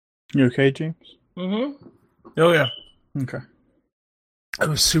You okay, James? Mm-hmm. Oh, yeah. Okay. I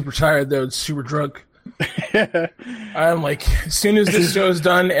was super tired, though. Super drunk. I'm like, as soon as this show is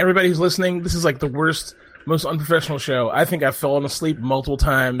done, everybody who's listening, this is like the worst, most unprofessional show. I think I've fallen asleep multiple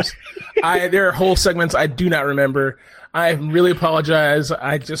times. There are whole segments I do not remember. I really apologize.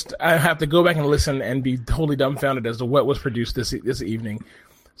 I have to go back and listen and be totally dumbfounded as to what was produced this evening.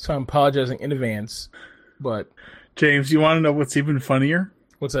 So I'm apologizing in advance. But James, you want to know what's even funnier?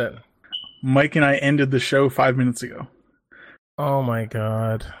 What's that? Mike and I ended the show 5 minutes ago. Oh my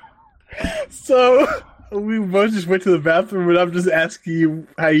god. So we both just went to the bathroom and I'm just asking you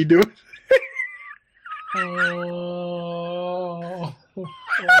how you doing.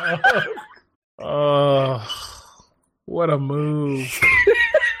 What a move.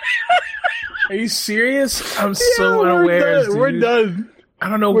 Are you serious? I'm so unaware. We're done. I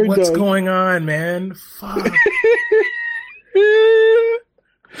don't know what's going on, man. Fuck.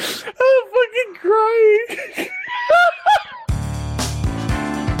 I'm fucking crying.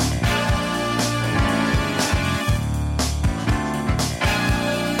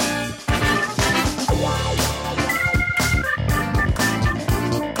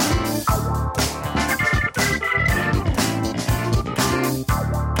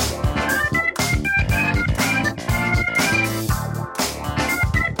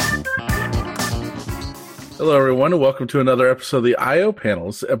 Hello, everyone, and welcome to another episode of the I.O.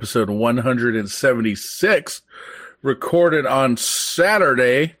 Panels, episode 176, recorded on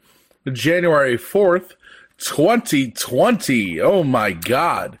Saturday, January 4th, 2020. Oh, my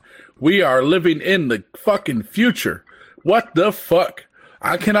God. We are living in the fucking future. What the fuck?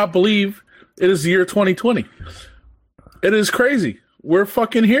 I cannot believe it is the year 2020. It is crazy. We're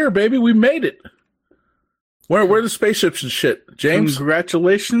fucking here, baby. We made it. Where are the spaceships and shit? James?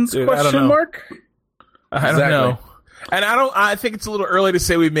 Congratulations, Dude, question mark? I don't know. And I think it's a little early to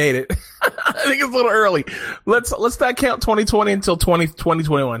say we made it. I think it's a little early. Let's not count 2020 until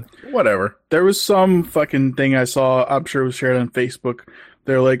 2021. Whatever. There was some fucking thing I saw, I'm sure it was shared on Facebook.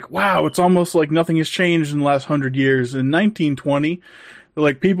 They're like, wow, it's almost like nothing has changed in the last 100 years. In 1920, they're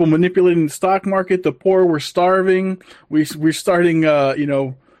like people manipulating the stock market, the poor were starving, we're starting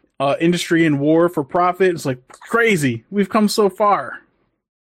industry and war for profit. It's like crazy. We've come so far.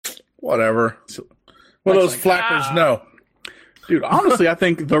 Whatever. Well, those flappers know. Dude, honestly, I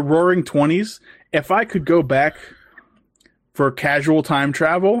think the roaring 20s, if I could go back for casual time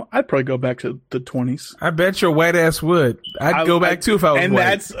travel, I'd probably go back to the 20s. I bet your white ass would. I'd go back too if I was and white.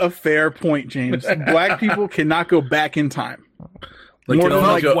 And that's a fair point, James. Black people cannot go back in time.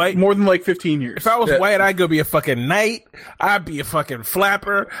 More than like 15 years. If I was white, I'd go be a fucking knight. I'd be a fucking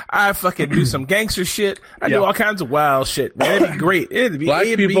flapper. I'd fucking do some gangster shit. I'd do all kinds of wild shit. Man, it'd be great. Black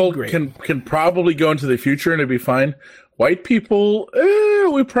people can probably go into the future and it'd be fine. White people,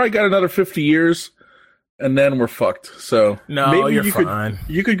 we probably got another 50 years and then we're fucked. So no, maybe you're fine.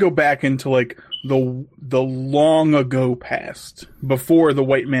 You could go back into like the long ago past before the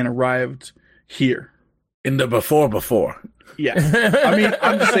white man arrived here. In the before. Yeah. I mean,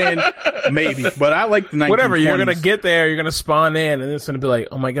 I'm just saying maybe, but I like the 1920s. Whatever, you're going to get there, you're going to spawn in, and it's going to be like,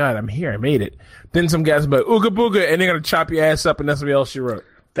 oh my God, I'm here, I made it. Then some guys will be like, ooga booga, and they're going to chop your ass up, and that's what else you wrote.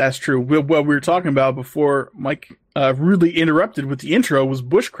 That's true. What we were talking about before Mike rudely interrupted with the intro was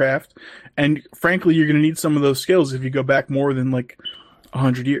bushcraft, and frankly, you're going to need some of those skills if you go back more than like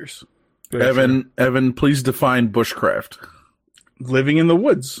 100 years. Evan, please define bushcraft. Living in the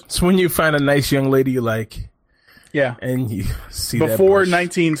woods. It's when you find a nice young lady you like. Yeah. And you see before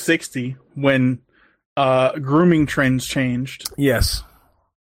 1960, when grooming trends changed. Yes.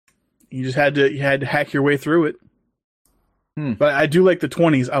 You just had to hack your way through it. But I do like the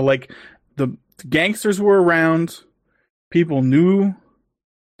 20s. I like the gangsters were around. People knew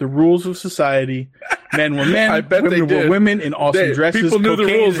the rules of society. Men were men. I bet women they did. Were women in awesome dresses. People knew the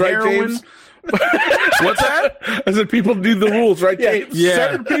rules, right, heroin. James? What's that? I said people knew the rules, right, James? Yeah.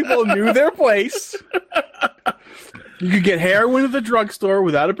 Certain people knew their place. You could get heroin at the drugstore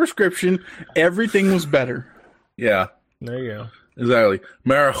without a prescription. Everything was better. Yeah. There you go. Exactly.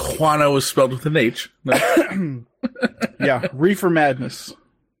 Marijuana was spelled with an H. No. Yeah, reefer madness.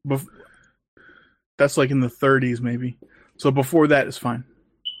 That's like in the 30s, maybe. So before that is fine.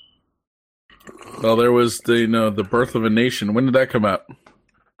 Well, there was the Birth of a Nation. When did that come out?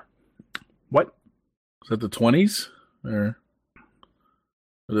 What? Was that the 20s or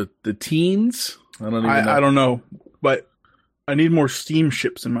the teens? I don't even know. I don't know, but I need more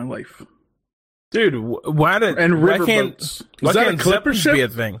steamships in my life. Dude, why can't clipper Zeppelins ship? be a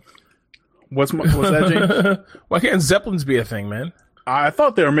thing? What's that, James? Why can't Zeppelins be a thing, man? I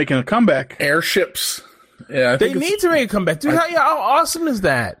thought they were making a comeback. Airships. Yeah, I They think need to make a comeback. Dude, how awesome is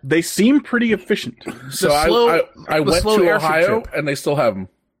that? They seem pretty efficient. So The I went slow to airship Ohio, trip. and they still have them.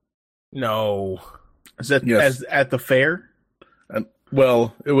 No. Is that Yes. as at the fair? And,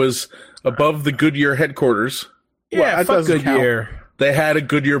 well, it was above the Goodyear headquarters. Yeah, Well, that fuck doesn't count. Goodyear. They had a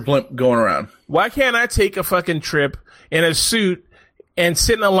Goodyear blimp going around. Why can't I take a fucking trip in a suit and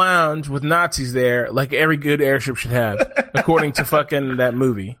sit in a lounge with Nazis there like every good airship should have, according to fucking that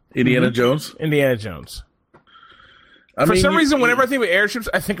movie, Indiana Jones. Indiana Jones? I For mean, some you- reason, whenever I think of airships,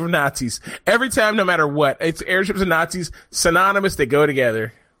 I think of Nazis. Every time, no matter what. It's airships and Nazis, synonymous, they go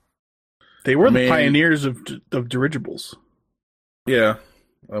together. They were I mean- the pioneers of dirigibles. yeah,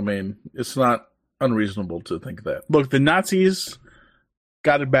 I mean, it's not unreasonable to think that. Look, the Nazis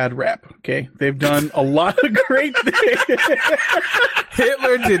got a bad rap. Okay, they've done a lot of great things.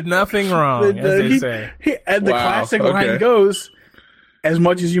 Hitler did nothing wrong, as they say. And the Wow, classic okay. line goes, as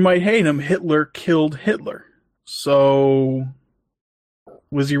much as you might hate him, Hitler killed Hitler. So,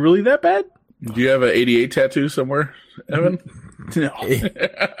 was he really that bad? Do you have an 88 tattoo somewhere, Evan? No.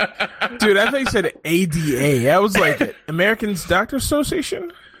 Dude, I thought you said ADA. I was like, Americans Doctor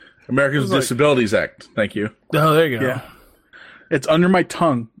Association? Americans with like- Disabilities Act. Thank you. Oh, there you go. Yeah. It's under my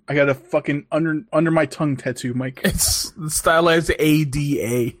tongue. I got a fucking under my tongue tattoo, Mike. It's stylized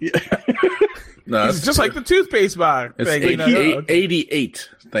ADA. No, It's just like the toothpaste box. it's thing, 88. 88.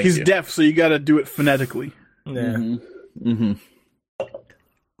 Thank He's you. deaf, so you got to do it phonetically. Yeah.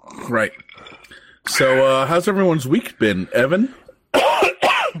 Right. So, how's everyone's week been, Evan?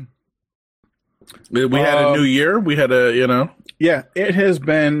 We had a new year. We had Yeah, it has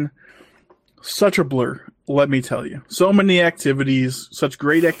been such a blur, let me tell you. So many activities, such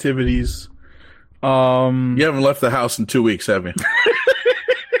great activities. you haven't left the house in 2 weeks, have you?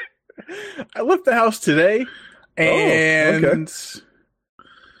 I left the house today and okay.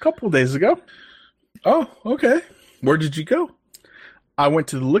 a couple of days ago. Oh, okay. Where did you go? I went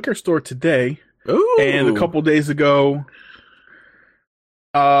to the liquor store today, Ooh. and a couple days ago,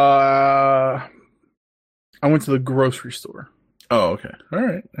 I went to the grocery store. Oh, okay. All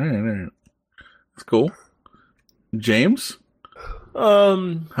right. That's cool. James,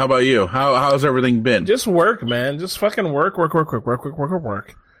 how about you? How's everything been? Just work, man. Just fucking work. What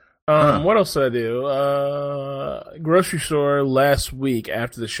else did I do? Grocery store last week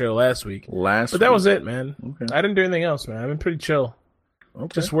after the show last week. Last But that week. was it, man. Okay. I didn't do anything else, man. I've been pretty chill. Okay.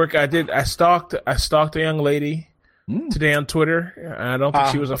 Just work. I stalked a young lady today on Twitter. I don't think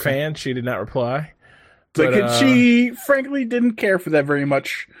she was a fan. She did not reply. But, She frankly didn't care for that very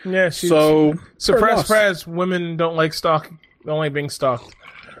much. Yeah, So surprise, women don't like being stalked.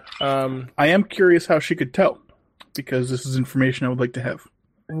 I am curious how she could tell, because this is information I would like to have.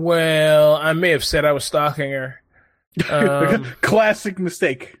 Well, I may have said I was stalking her. Classic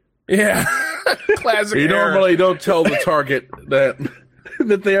mistake. Yeah. Classic You error. normally don't tell the target that.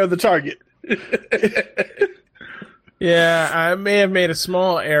 That they are the target. Yeah, I may have made a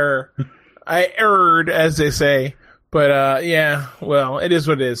small error. I erred, as they say. But, yeah, well, it is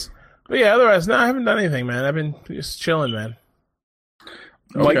what it is. But, yeah, otherwise, no, I haven't done anything, man. I've been just chilling, man.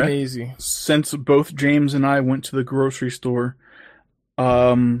 Like, Taking it easy. since both James and I went to the grocery store,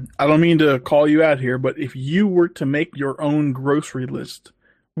 I don't mean to call you out here, but if you were to make your own grocery list,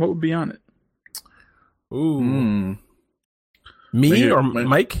 what would be on it? Ooh. Hmm. Me Maybe- or maybe-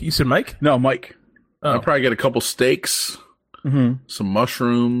 Mike? You said Mike? No, Mike. Oh. I'll probably get a couple steaks, Mm-hmm. some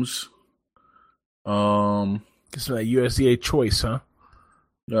mushrooms. Just that USDA choice, huh?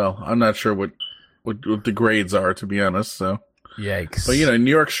 Well, I'm not sure what the grades are, to be honest. So, Yikes. but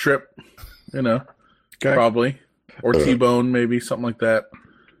New York strip, Okay. probably, or T-bone, maybe something like that.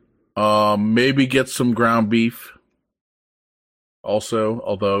 Maybe get some ground beef. Also,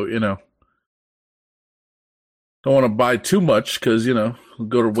 although don't want to buy too much because it'll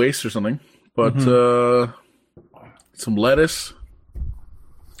go to waste or something. But some lettuce.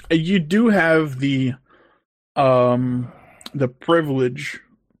 You do have the privilege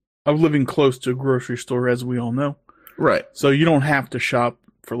of living close to a grocery store, as we all know. Right. So you don't have to shop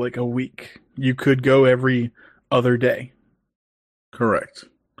for like a week. You could go every other day. Correct.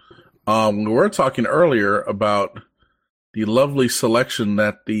 We were talking earlier about the lovely selection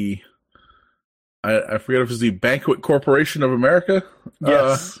that I forget if it's the Banquet Corporation of America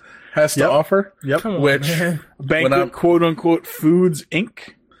Yes. has to Yep. offer. Yep. Come on, Which man. Banquet, quote unquote, Foods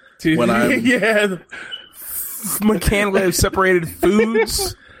Inc. Dude, when I'm- yeah, the mechanically separated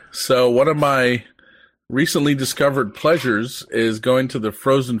foods. So one of my recently discovered pleasures is going to the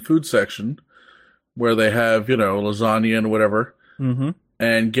frozen food section where they have, lasagna and whatever, Mm-hmm.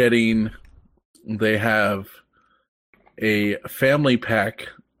 and they have a family pack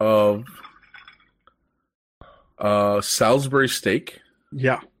of Salisbury steak,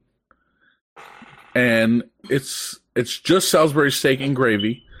 Yeah. and it's just Salisbury steak and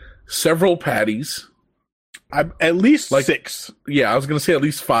gravy, several patties. At least 6. Yeah, I was gonna say at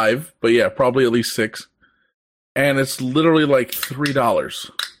least 5, but yeah, probably at least 6. And it's literally like $3.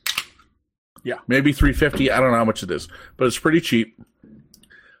 Yeah. Maybe $3.50. I don't know how much it is, but it's pretty cheap.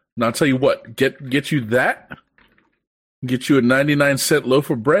 And I'll tell you what, get you that, get you a 99-cent loaf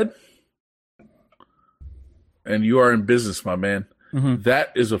of bread, and you are in business, my man. Mm-hmm.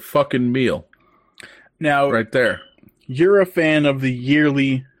 That is a fucking meal Now, right there. you're a fan of the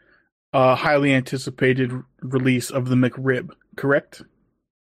yearly, highly anticipated release of the McRib, correct?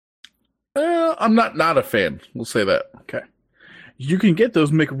 I'm not a fan. We'll say that. Okay. You can get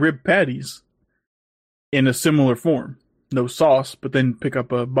those McRib patties in a similar form. No sauce, but then pick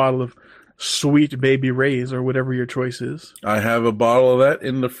up a bottle of Sweet Baby Ray's or whatever your choice is. I have a bottle of that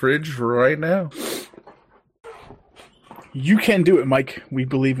in the fridge right now. You can do it, Mike. We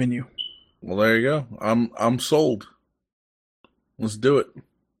believe in you. Well, there you go. I'm sold. Let's do it.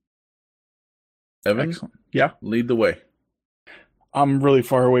 Evan, Excellent. Yeah. lead the way. I'm really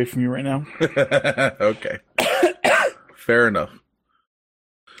far away from you right now. Okay. Fair enough.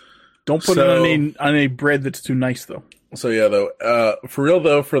 Don't put it on a bread that's too nice, though. So yeah, though, for real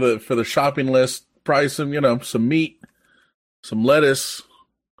though, for the shopping list, probably some meat, some lettuce,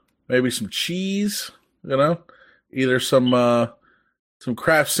 maybe some cheese, either some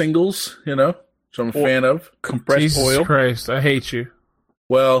Kraft singles, which I'm a fan of. Compressed Jesus oil. Christ, I hate you.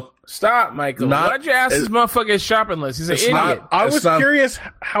 Well, Stop, Michael. Why'd you ask this motherfucker shopping list? He's an it's idiot. not- I was It's not- curious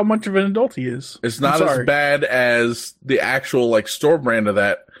how much of an adult he is. it's I'm not sorry. as bad as the actual store brand of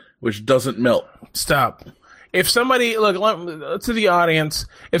that, which doesn't melt. Stop. If somebody, to the audience,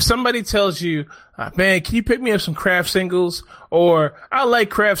 if somebody tells you, man, can you pick me up some Kraft singles? Or, I like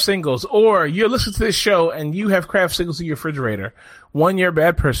Kraft singles. Or, you're listening to this show and you have Kraft singles in your refrigerator. 1, you're a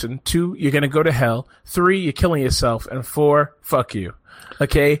bad person. 2, you're going to go to hell. 3, you're killing yourself. And 4, fuck you.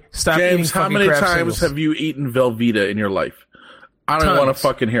 Okay? Stop eating James, how fucking many Kraft times singles. have you eaten Velveeta in your life? I don't Tons. want to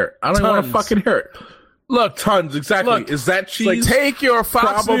fucking hear it. I don't want to Tons. fucking hear it. Look, Tons, exactly. Look, Is that it's like, cheese? take your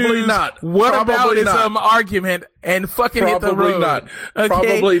Fox Probably News, not. What Probably about is not. argument and fucking hit the Probably road. not. Okay?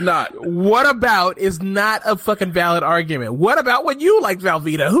 Probably not. What about is not a fucking valid argument. What about when you like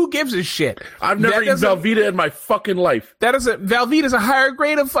Velveeta? Who gives a shit? I've never That eaten doesn't- Velveeta in my fucking life. That isn't Velveeta's a higher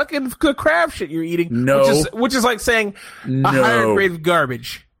grade of fucking good Kraft shit you're eating. No. which is like saying No. a higher grade of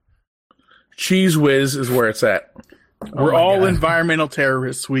garbage. Cheese Whiz is where it's at. We're my all God. environmental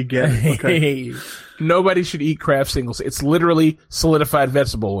terrorists. We get it. Okay. Nobody should eat Kraft singles. It's literally solidified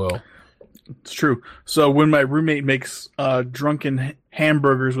vegetable oil. It's true. So when my roommate makes drunken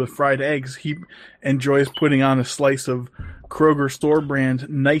hamburgers with fried eggs, he enjoys putting on a slice of Kroger store brand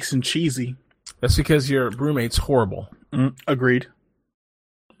Nice and Cheesy. That's because your roommate's horrible. Agreed.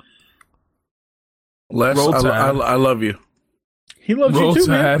 Les, Roll I Tide. love you. He loves Roll you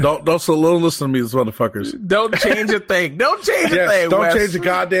too, man. Tide. Don't listen to me, these motherfuckers. Don't change a thing. Don't change a Yes, thing. don't Wes. change a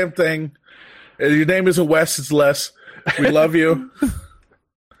goddamn thing. Your name isn't Wes, it's Les. We love you.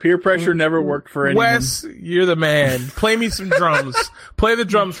 Peer pressure never worked for anyone. Wes, you're the man. Play me some drums. Play the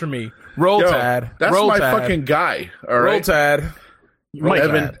drums for me. Roll Yo, Tide. that's Roll my Tide. fucking guy. All Roll right, Tide. Mike,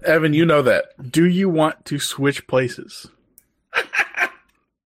 Evan, you know that. do you want to switch places?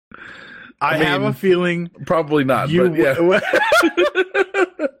 I have a feeling Probably not. you. but yeah,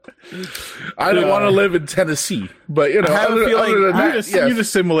 I don't want to live in Tennessee, but I have a feeling other than that, you'd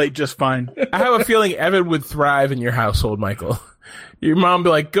assimilate just fine. I have a feeling Evan would thrive in your household, Michael. Your mom would be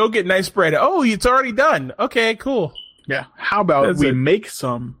like, go get nice bread. Oh, it's already done. Okay, cool. Yeah. How about That's we it. make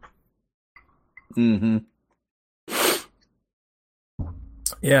some? Mm-hmm.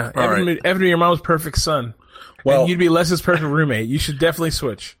 Yeah, All Evan, right. Evan, your mom's perfect son. Well, And you'd be Les's perfect roommate. You should definitely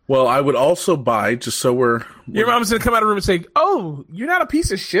switch. well, I would also buy, just so we're Your mom's gonna come out of the room and say, "Oh, you're not a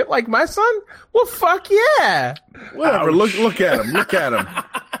piece of shit like my son." Well, fuck yeah. whatever. Look at him. Look at him.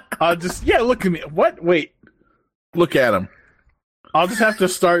 Look at me. What? Wait. Look at him. I'll just have to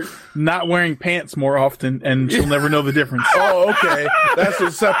start not wearing pants more often, and she'll never know the difference. Oh, okay. That's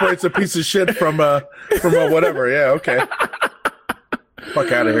what separates a piece of shit from a whatever. Yeah, okay.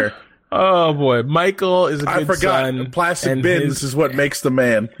 Fuck out of here. Oh boy, Michael is a good I forgot. son. Plastic and bins is what makes the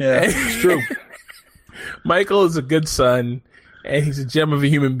man. Yeah, it's true. Michael is a good son, and he's a gem of a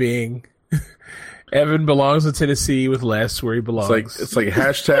human being. Evan belongs in Tennessee with Les, where he belongs. It's like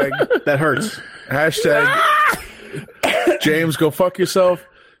hashtag That hurts. James, go fuck yourself.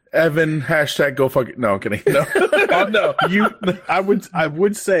 Evan, hashtag go fuck. No, I'm kidding. No. Oh no, I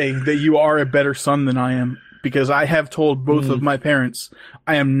would say that you are a better son than I am, because I have told both of my parents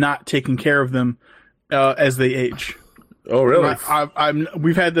I am not taking care of them as they age. Oh, really?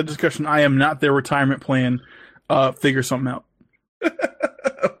 We've had that discussion. I am not their retirement plan. Figure something out.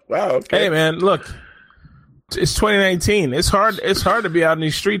 Wow. Okay. Hey, man, look, it's 2019. It's hard to be out in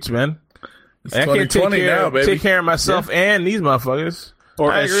these streets, man. It's I can't 2020 now, baby. take care of myself and these motherfuckers.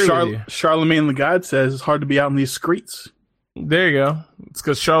 Or I as agree with you. Charlemagne the God says, it's hard to be out in these streets. There you go. It's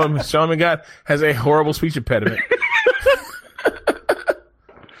because Charlemagne God has a horrible speech impediment.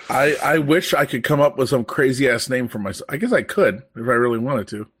 I wish I could come up with some crazy ass name for myself. I guess I could if I really wanted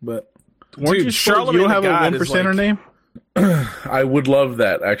to, but Dude, Charlemagne you don't have a 1%er name? I would love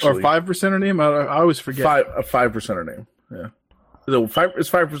that actually. Or 5%er name? I always forget. A 5%er name. Yeah. It's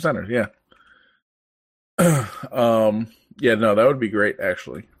 5%er, yeah. Yeah, no, that would be great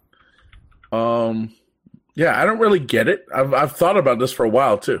actually. Yeah, I don't really get it. I've thought about this for a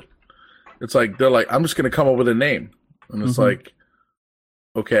while too. It's like they're like, I'm just gonna come up with a name. And it's like,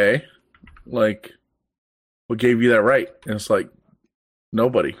 okay, like, what gave you that right? And it's like,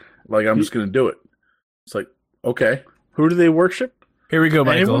 nobody. Like, I'm just going to do it. It's like, okay. Who do they worship? Here we go,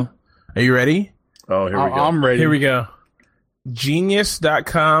 Michael. Anyone? Are you ready? Oh, here we go. I'm ready. Here we go.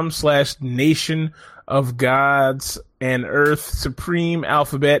 Genius.com/nation of gods and earth supreme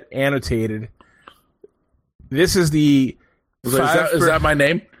alphabet annotated. This is the Is that my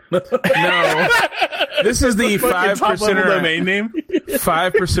name? No. This is the 5%er domain name.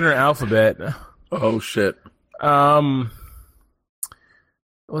 5%er alphabet. Oh shit.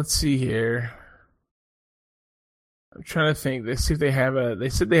 Let's see here. I'm trying to think. Let's see if they have they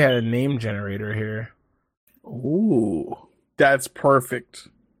said they had a name generator here. Ooh. That's perfect.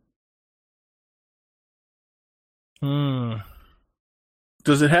 Hmm.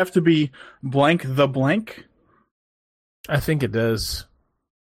 Does it have to be blank the blank? I think it does.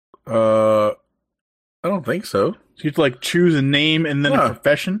 I don't think so. So you have to like choose a name and then a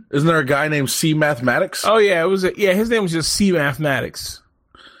profession? Isn't there a guy named C Mathematics? Oh yeah, his name was just C Mathematics.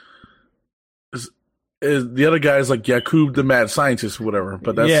 Is the other guy is like Yakub the mad scientist or whatever,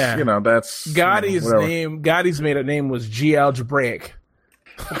 but that's that's Gotti's name. Gotti's made up name was G Algebraic.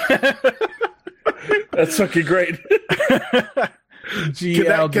 That's fucking great. G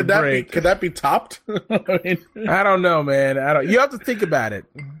Algebraic. Could that be topped? I mean, I don't know, man. You have to think about it.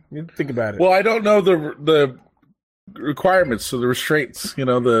 You have to think about it. well, I don't know the requirements, so the restraints,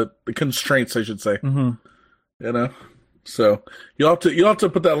 the constraints, I should say. Mm-hmm. So you'll have to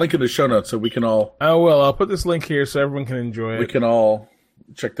put that link in the show notes so we can all. Oh well, I'll put this link here so everyone can enjoy it. We can all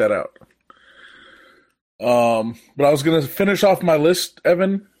check that out. But I was gonna finish off my list,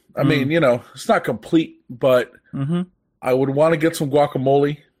 Evan. I mean, it's not complete, but I would want to get some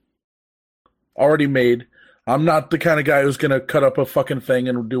guacamole already made. I'm not the kind of guy who's gonna cut up a fucking thing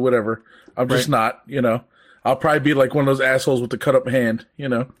and do whatever. I'm just not. I'll probably be like one of those assholes with the cut up hand.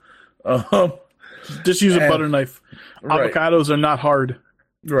 Just use a butter knife. Right. Avocados are not hard.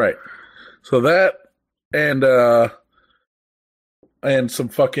 Right. So that and some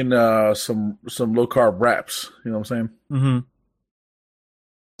fucking some low carb wraps. You know what I'm saying? Mm-hmm.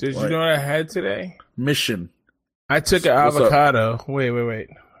 Did you know what I had today? Mission. I took an avocado. Wait.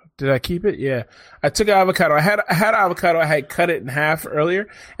 Did I keep it? Yeah. I took an avocado. I had avocado. I had cut it in half earlier,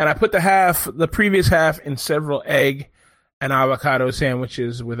 and I put the previous half in several egg and avocado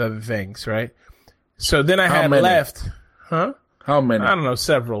sandwiches with other things, right? So then I had left. Huh? How many? I don't know,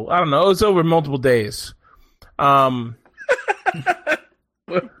 several. I don't know. It was over multiple days. Okay.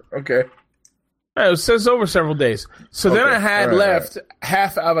 It says over several days. So then I had left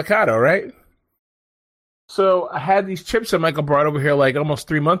half avocado, right? So I had these chips that Michael brought over here like almost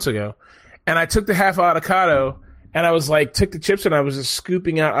 3 months ago. And I took the half avocado and I was like, took the chips and I was just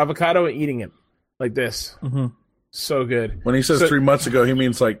scooping out avocado and eating it like this. Mm-hmm. So good. When he says 3 months ago, he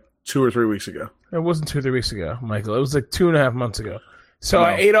means like 2 or 3 weeks ago. It wasn't 2 or 3 weeks ago, Michael. It was like 2.5 months ago. So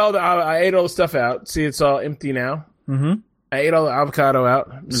I ate all the stuff out. See, it's all empty now. Mm-hmm. I ate all the avocado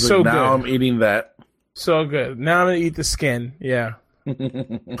out. He's so like, good. now I'm eating that. So good. Now I'm gonna eat the skin. Yeah.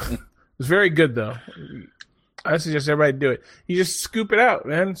 It's very good though. I suggest everybody do it. You just scoop it out,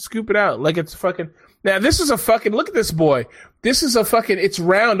 man. Scoop it out like it's fucking. Now this is a fucking. Look at this boy. This is a fucking. It's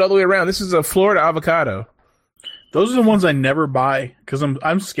round all the way around. This is a Florida avocado. Those are the ones I never buy because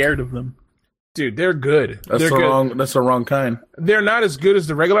I'm scared of them. Dude, they're good. That's the wrong kind. They're not as good as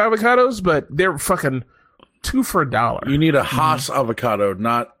the regular avocados, but they're fucking $2 for $1. You need a Haas avocado,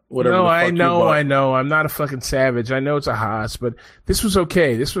 not whatever. No, the fuck I know. you bought. I'm not a fucking savage. I know it's a Haas, but this was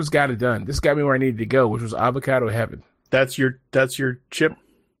okay. This was got it done. This got me where I needed to go, which was avocado heaven. That's your chip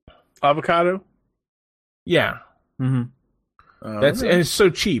avocado? Yeah. Mm-hmm. And it's so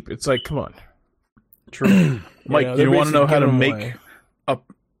cheap. It's like, come on. True. Mike, do you want to know how to make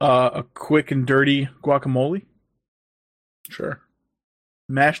A quick and dirty guacamole, Sure.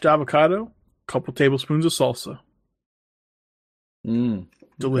 mashed avocado, couple tablespoons of salsa. Mm.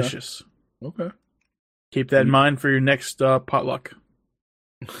 Delicious. Okay. Keep that in mind for your next potluck.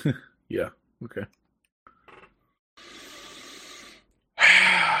 Yeah. Okay.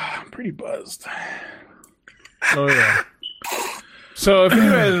 I'm pretty buzzed. Oh, yeah. So if you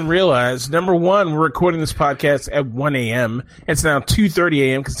didn't realize, number one, we're recording this podcast at 1 a.m. It's now 2:30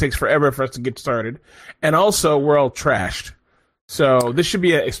 a.m. because it takes forever for us to get started. And also, we're all trashed. So this should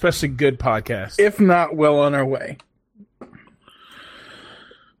be an especially good podcast. If not, well on our way.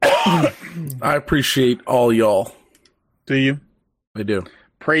 I appreciate all y'all. Do you? I do.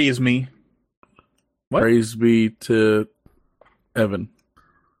 Praise me. What? Praise be to Evan.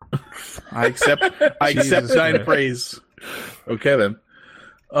 I accept Jesus thine Christ. praise. Okay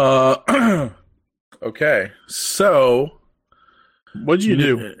then. Okay. So What'd you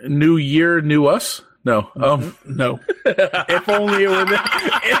do? New year, new us? No. No. If only it were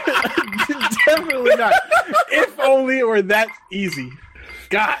that. Definitely not. If only it were that easy.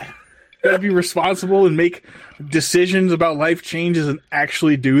 God. Gotta be responsible and make decisions about life changes and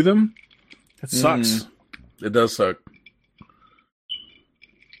actually do them. It sucks. It does suck.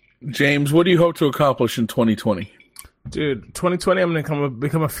 James, what do you hope to accomplish in 2020? Dude, 2020, I'm going to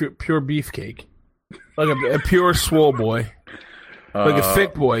become a pure beefcake. Like a pure swole boy. Like a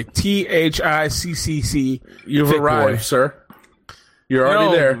thick boy. THICCC. You've thick arrived, boy. sir. You're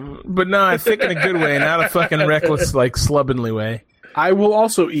already there. But no, thick in a good way, not a fucking reckless, like, slovenly way. I will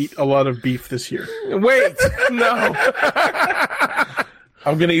also eat a lot of beef this year. Wait, no.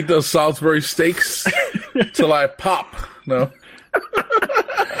 I'm going to eat those Salisbury steaks till I pop. No.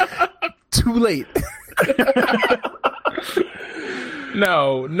 Too late.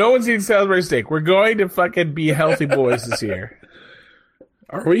 No one's eating Salisbury steak. We're going to fucking be healthy boys this year.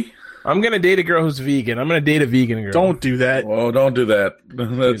 Are we? I'm going to date a girl who's vegan. I'm going to date a vegan girl. Don't do that. Well, don't do that. Dude,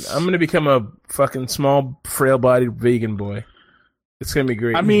 I'm going to become a fucking small, frail-bodied vegan boy. It's going to be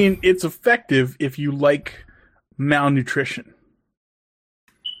great. I mean, it's effective if you like malnutrition.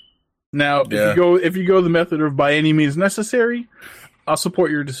 Now, Yeah. if you go the method of by any means necessary, I'll support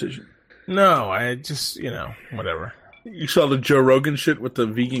your decision. no, I just, whatever. You saw the Joe Rogan shit with the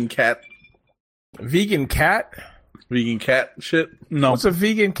vegan cat Vegan cat? shit? No, What's a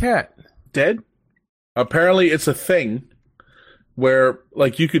vegan cat? dead. Apparently, it's a thing where,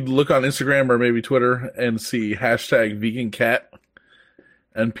 like, you could look on Instagram or maybe Twitter and see hashtag vegan cat,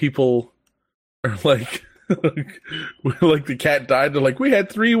 and people are like, like the cat died. They're like, we had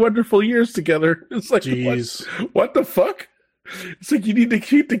 3 wonderful years together. It's like, Jeez. what the fuck? It's like you need to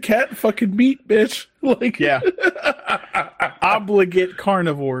keep the cat fucking meat, bitch. Like, Yeah. Obligate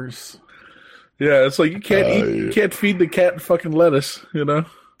carnivores. yeah, it's like you can't feed the cat fucking lettuce.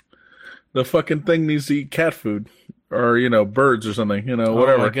 The fucking thing needs to eat cat food or birds or something.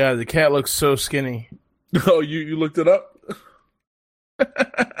 Whatever. Oh my god, the cat looks so skinny. Oh, you looked it up?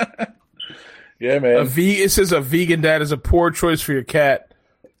 Yeah, man. It says a vegan diet is a poor choice for your cat.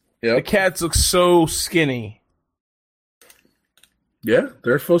 Yep. The cats look so skinny. Yeah,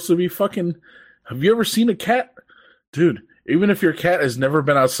 they're supposed to be fucking. Have you ever seen a cat? Dude, even if your cat has never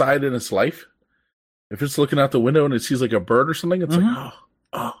been outside in its life, if it's looking out the window and it sees like a bird or something, it's like,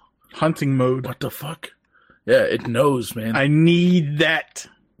 oh, Hunting mode. what the fuck? Yeah, it knows, man. I need that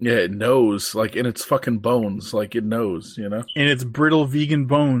Yeah, it knows, like in its fucking bones, like it knows, in its brittle vegan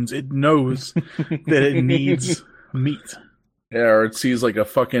bones. It knows that it needs meat. Yeah, or it sees like a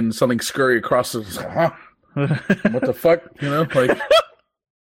fucking something scurry across it. Huh? What the fuck?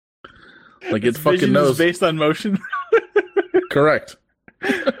 Like it fucking Vision knows. is based on motion. Correct.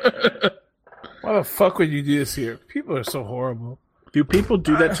 Why the fuck would you do this here? People are so horrible. Do people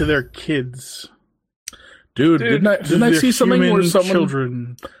do that to their kids? Dude, didn't I Their see something where human someone?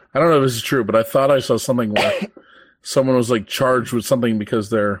 children. I don't know if this is true, but I thought I saw something where someone was like charged with something because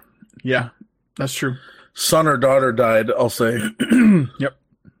their Yeah, that's true. son or daughter died. I'll say, Yep.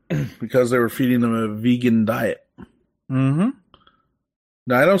 because they were feeding them a vegan diet. Mm-hmm.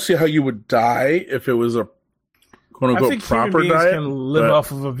 Now I don't see how you would die if it was a quote I unquote think proper human beings diet. can live but-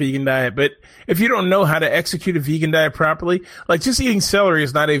 off of a vegan diet, but if you don't know how to execute a vegan diet properly, like just eating celery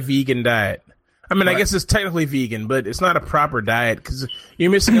is not a vegan diet. I mean, I guess it's technically vegan, but it's not a proper diet because you're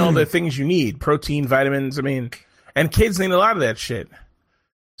missing all the things you need: protein, vitamins. I mean, and kids need a lot of that shit.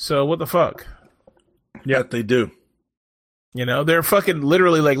 So what the fuck? Yeah, they do. They're fucking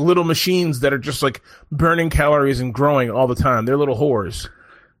literally like little machines that are just like burning calories and growing all the time. They're little whores.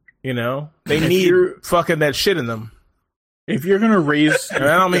 They need fucking that shit in them. If you're gonna raise, And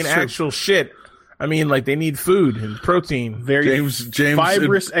I don't mean That's true. actual shit. I mean, like they need food and protein. Very James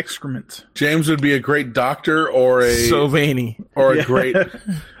fibrous excrement. James would be a great doctor or a So veiny. or a great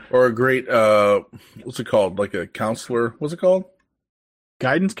what's it called? Like a counselor. What's it called?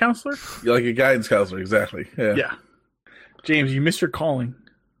 Guidance counselor? Yeah, like a guidance counselor, exactly. Yeah. Yeah. James, you missed your calling.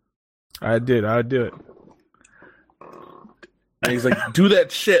 I'd do it. And he's like, do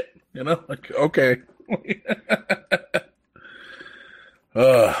that shit. You know? Like, okay.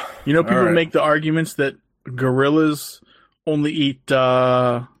 You know, people all right. make the arguments that gorillas only eat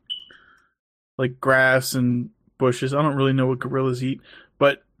like grass and bushes. I don't really know what gorillas eat,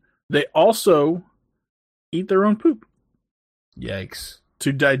 but they also eat their own poop Yikes.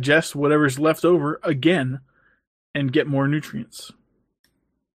 to digest whatever's left over again and get more nutrients.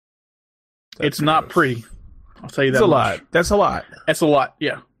 It's not pretty. I'll tell you that. That's a lot. That's a lot. That's a lot,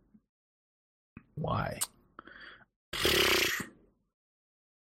 yeah. Why?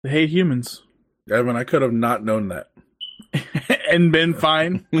 They hate humans. Evan, I could have not known that. And been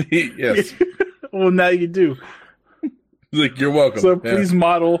fine. Yes. Well, now you do. Like, you're welcome. So Yeah. please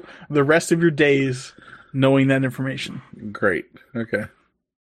model the rest of your days knowing that information. Great. Okay.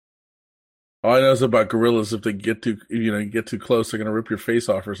 All I know is about gorillas. If they get too close, they're gonna rip your face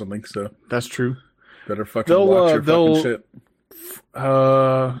off or something. So That's true. better fucking They'll, watch your they'll- fucking shit.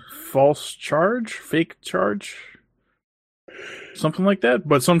 False charge, fake charge, something like that.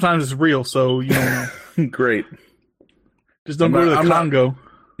 But sometimes it's real, so you don't know. Great. Just don't I'm go not- to the I'm not- Congo.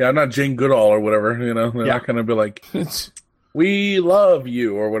 Yeah, I'm not Jane Goodall or whatever. You know, they're Yeah. not gonna be like, "We love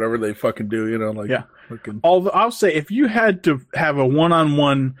you" or whatever they fucking do. You know, like Yeah. fucking. Although I'll say, if you had to have a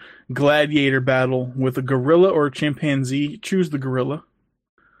one-on-one gladiator battle with a gorilla or a chimpanzee, choose the gorilla.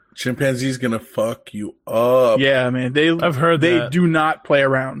 Chimpanzee's gonna fuck you up. Yeah, man, I've heard they that. do not play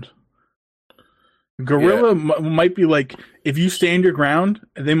around. Gorilla might be like, if you stand your ground,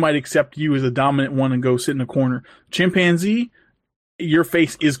 they might accept you as a dominant one and go sit in a corner. Chimpanzee, your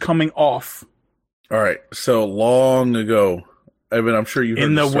face is coming off All right. So long ago, Evan, I'm sure you heard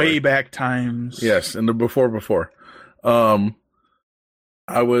in the story. way back times. Yes, in the before.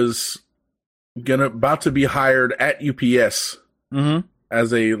 I was about to be hired at UPS Mm-hmm.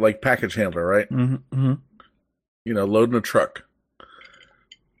 as a like package handler, right? Mm-hmm. You know, loading a truck.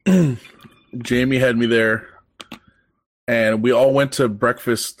 Jamie had me there, and we all went to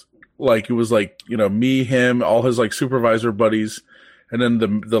breakfast. Like it was like, you know, me, him, all his like supervisor buddies, and then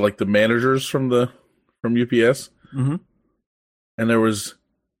the like the managers from UPS. Mm-hmm. And there was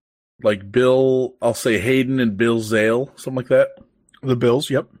like Bill, I'll say Hayden and Bill Zale, something like that. The Bills,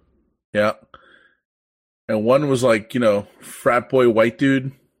 yep. Yeah. And one was like, you know, frat boy white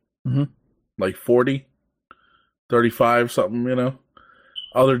dude, Mhm. like 40, 35, something, you know.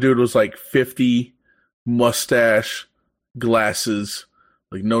 Other dude was like 50, mustache, glasses,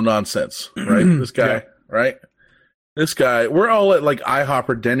 like no nonsense, right? This guy, Yeah. right? This guy, we're all at like IHOP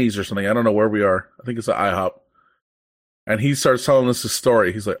or Denny's or something. I don't know where we are. I think it's at IHOP. And he starts telling us a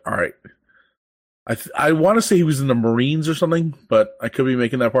story. He's like, all right. I want to say he was in the Marines or something, but I could be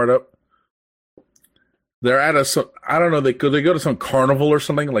making that part up. They're at I don't know, they go to some carnival or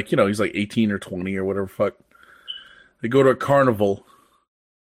something. Like, you know, he's like 18 or 20 or whatever fuck. They go to a carnival.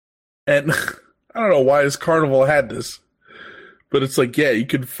 And I don't know why this carnival had this. But it's like, yeah, you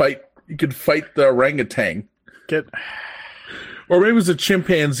could fight the orangutan. Or maybe it was a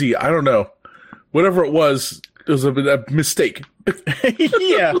chimpanzee. I don't know. Whatever it was a mistake.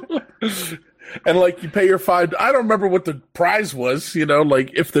 Yeah. And like you pay your $5. I don't remember what the prize was, you know,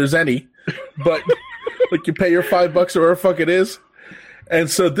 like if there's any. But like you pay your $5 or whatever the fuck it is. And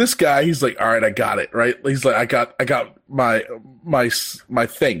so this guy, he's like, all right, I got it, right? He's like, I got my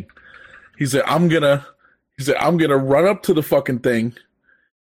thing. He's like, I'm gonna run up to the fucking thing.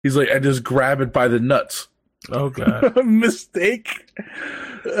 He's like, I just grab it by the nuts. Oh god. Mistake.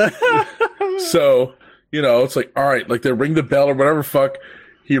 So, you know, it's like, all right, like they ring the bell or whatever fuck.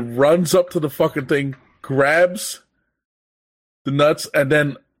 He runs up to the fucking thing, grabs the nuts, and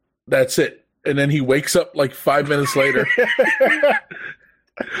then that's it. And then he wakes up like 5 minutes later.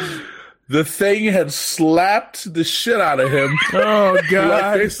 The thing had slapped the shit out of him. Oh Like,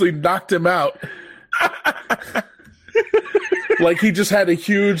 god. basically knocked him out. Like he just had a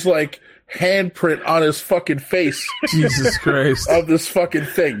huge like handprint on his fucking face Jesus Christ. of this fucking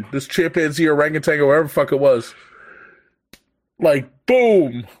thing, this chimpanzee or orangutan or whatever the fuck it was. Like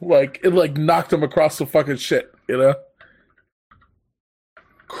boom, like it like knocked him across the fucking shit, you know?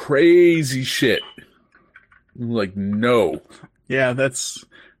 Crazy shit. Like no. Yeah, it's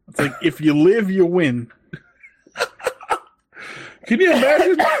like if you live, you win. Can you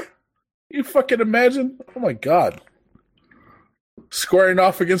imagine? You fucking imagine? Oh my god. squaring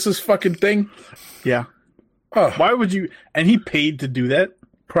off against this fucking thing. Yeah. Oh, Why would you? And he paid to do that.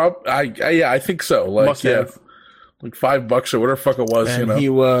 I think so. Like, Must have. like $5 or whatever the fuck it was, And you know. he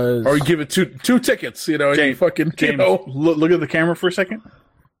was. Or you give it two tickets, you know, and you James, fucking, James, you know. look at the camera for a second.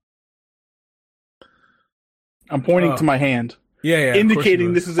 I'm pointing to my hand, yeah,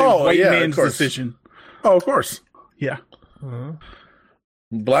 indicating this is a white man's decision. Oh, of course. Yeah.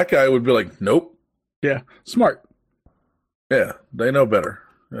 Black guy would be like, nope. Yeah. Smart. Yeah, they know better,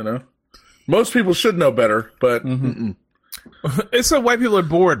 you know. Most people should know better, but It's so white people are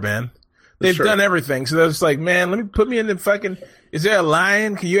bored, man. They've Sure. done everything, so they're just like, man, let me put me in the fucking. Is there a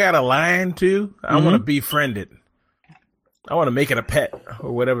lion? Can you add a lion too? I want to befriend it. I want to make it a pet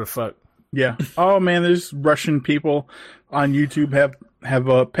or whatever the fuck. Yeah. Oh man, there's Russian people on YouTube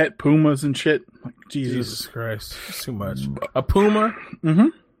have pet pumas and shit. Like, Jesus Christ, that's too much. A puma? Mm-hmm.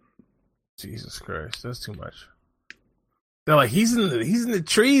 Jesus Christ, that's too much. They're like, he's in the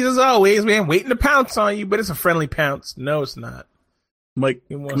trees as always, man, waiting to pounce on you, but it's a friendly pounce. No, it's not. Like,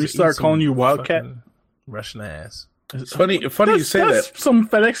 He can wants we to start eat some calling you Wildcat? fucking Russian ass. it's funny you say That's that. some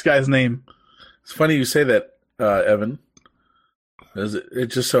FedEx guy's name. It's funny you say that, Evan. As it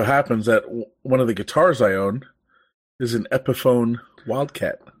just so happens that one of the guitars I own is an Epiphone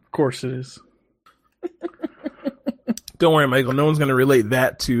Wildcat. Of course it is. Don't worry, Michael. No one's going to relate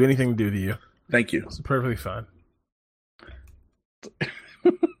that to anything to do with you. Thank you. It's perfectly fine.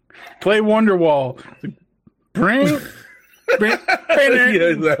 Play Wonderwall. Bring. Yeah,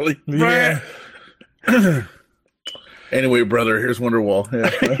 exactly. Yeah. Anyway, brother, here's Wonderwall.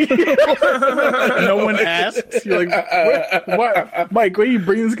 Yeah. No one asks. You're like, what? Mike, why are you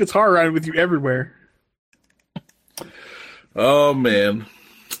bringing this guitar around with you everywhere? Oh man.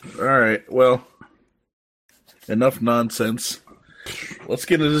 All right. Well, enough nonsense. Let's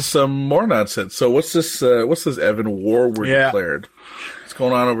get into some more nonsense. So, what's this? Evan war were declared? What's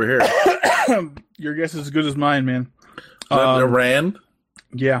going on over here? Your guess is as good as mine, man. Is that Iran?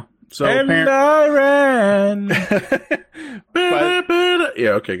 Yeah. So And I ran. Yeah.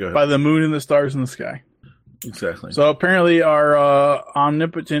 Okay. Go ahead. by the moon and the stars in the sky. Exactly. So apparently, our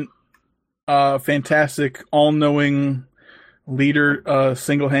omnipotent, fantastic, all-knowing leader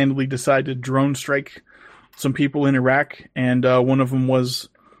single-handedly decided to drone strike some people in Iraq, and one of them was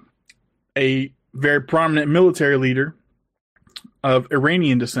a very prominent military leader of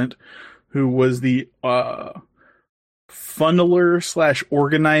Iranian descent, who was the funneler /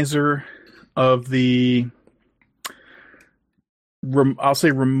 organizer of the I'll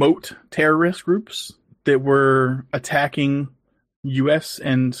say remote terrorist groups that were attacking U.S.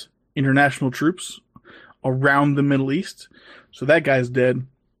 and international troops around the Middle East. So that guy's dead.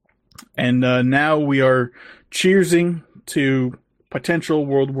 And now we are cheersing to potential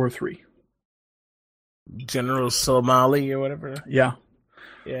World War III. General Soleimani or whatever. Yeah.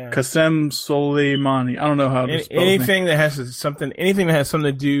 Yeah. Qasem Soleimani. I don't know how to spell his name. Anything that has something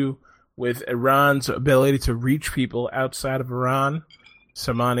to do with Iran's ability to reach people outside of Iran,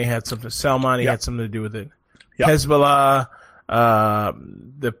 Salmani had something to do with it. Yep. Hezbollah,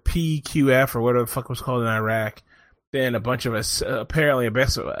 the PQF or whatever the fuck was called in Iraq, then a bunch of apparently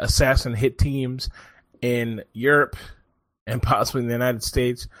assassin hit teams in Europe and possibly in the United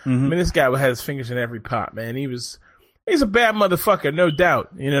States. Mm-hmm. I mean, this guy had his fingers in every pot, man. He's a bad motherfucker, no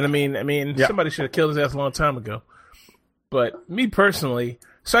doubt. You know what I mean? Yeah. Somebody should have killed his ass a long time ago. But me personally,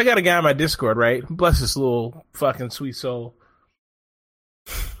 so I got a guy on my Discord, right? Bless this little fucking sweet soul.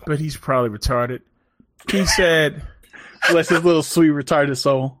 But he's probably retarded. He said, Bless his little sweet retarded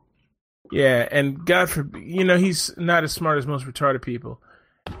soul. yeah, and God forbid, he's not as smart as most retarded people.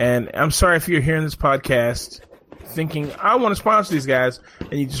 And I'm sorry if you're hearing this podcast thinking, I want to sponsor these guys,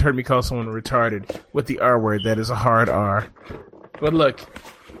 and you just heard me call someone retarded with the R word that is a hard R. But look,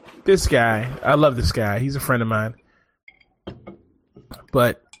 this guy, I love this guy. He's a friend of mine.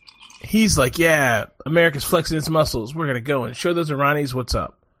 But he's like, yeah, America's flexing its muscles. We're going to go and show those Iranis what's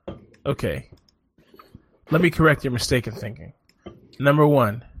up. Okay. Let me correct your mistaken thinking. Number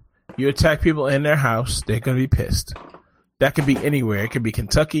one, you attack people in their house, they're going to be pissed. That could be anywhere. It could be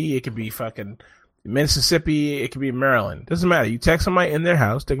Kentucky. It could be fucking Mississippi. It could be Maryland. Doesn't matter. You attack somebody in their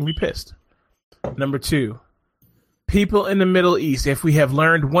house, they're going to be pissed. Number two, people in the Middle East, if we have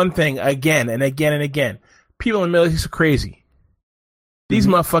learned one thing again and again and again, people in the Middle East are crazy. These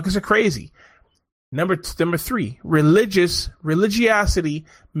motherfuckers are crazy. Number three, religiosity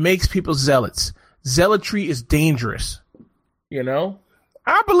makes people zealots. Zealotry is dangerous.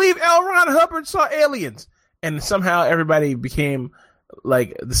 I believe L. Ron Hubbard saw aliens. And somehow everybody became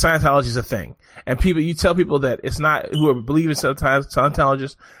like the Scientology is a thing. And you tell people that it's not, who are believing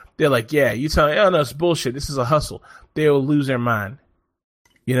Scientologists, they're like, yeah, you tell me, oh no, it's bullshit. This is a hustle. They will lose their mind.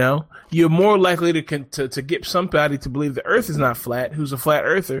 You know, you're more likely to get somebody to believe the earth is not flat, who's a flat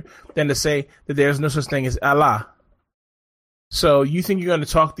earther, than to say that there's no such thing as Allah. So you think you're going to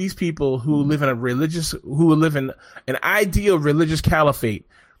talk these people who live in an ideal religious caliphate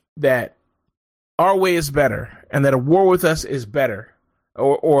that our way is better and that a war with us is better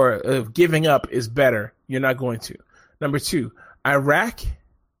or giving up is better? You're not going to. Number two, Iraq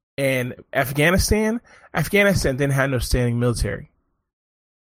and Afghanistan didn't have no standing military.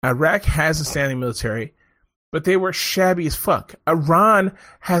 Iraq has a standing military, but they were shabby as fuck. Iran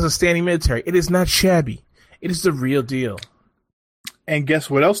has a standing military. It is not shabby. It is the real deal. And guess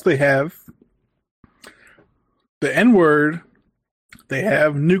what else they have? The N-word. They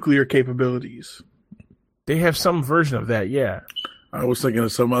have nuclear capabilities. They have some version of that, yeah. I was thinking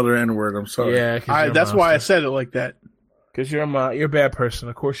of some other N-word. I'm sorry. Yeah, that's why I said it like that. Because you're a bad person.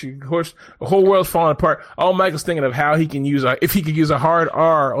 Of course, the whole world's falling apart. All Michael's thinking of how he can use if he could use a hard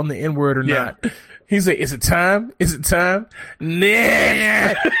R on the N-word or not. He's like, is it time? Is it time?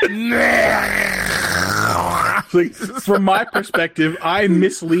 Nah. Like, from my perspective, I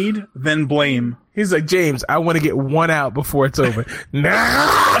mislead, then blame. He's like, James, I want to get one out before it's over.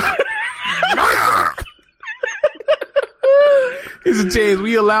 Nah. He said, James, will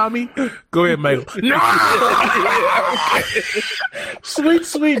you allow me? Go ahead, Michael. No! Sweet,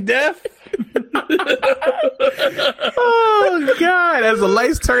 sweet death. Oh, God. As the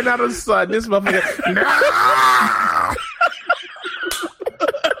lights turn out of the sun, this motherfucker. No!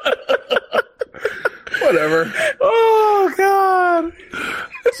 Whatever. Oh, God.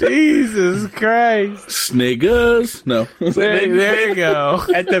 Jesus Christ. Sniggers. No. There you go.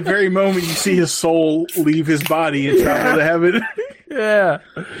 At the very moment you see his soul leave his body and travel to heaven. Yeah.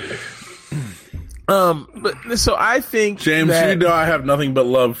 But so I think James, you know I have nothing but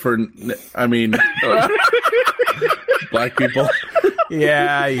love for, black people.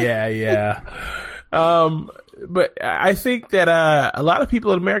 Yeah. But I think that a lot of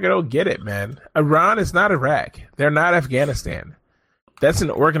people in America don't get it, man. Iran is not Iraq. They're not Afghanistan. That's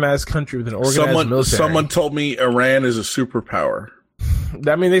an organized country with an organized military. Someone told me Iran is a superpower.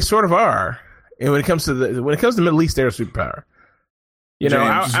 I mean, they sort of are. And when it comes to the Middle East, they're a superpower. You know,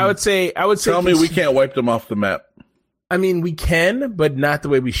 James, I would say. Tell me we can't wipe them off the map. I mean, we can, but not the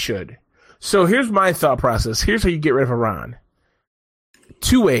way we should. So here's my thought process. Here's how you get rid of Iran.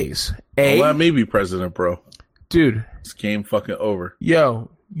 Two ways. Let me be president, bro. Dude. This game fucking over. Yo,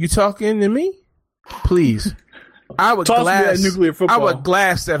 you talking to me? Please. I would glass nuclear football. I would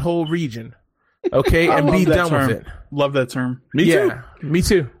glass that whole region. Okay, and be done with it. Love that term. Me too. Me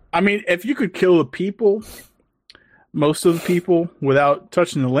too. I mean, if you could kill the people, most of the people, without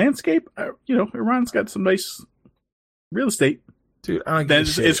touching the landscape, Iran's got some nice real estate. Dude, I don't give a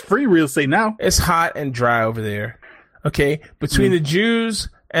shit. It's free real estate now. It's hot and dry over there. Okay? Between the Jews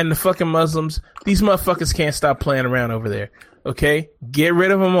and the fucking Muslims, these motherfuckers can't stop playing around over there. Okay? Get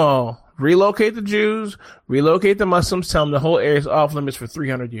rid of them all. Relocate the Jews, relocate the Muslims, tell them the whole area is off limits for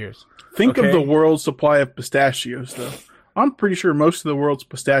 300 years. Think of the world's supply of pistachios, though. I'm pretty sure most of the world's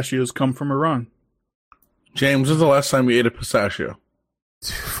pistachios come from Iran. James, when's the last time you ate a pistachio?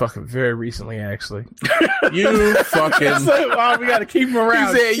 Fucking very recently, actually. You fucking... we got to keep them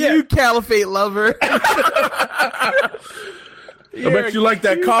around. He said, you caliphate lover. I bet you like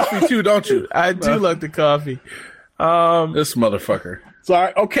that coffee, too, don't you? I do like the coffee. This motherfucker.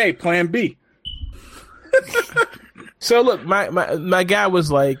 Sorry. Okay, plan B. So look, my guy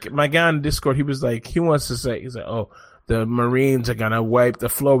was like, my guy on Discord, he was like, he wants to say, he's like, oh, the Marines are gonna wipe the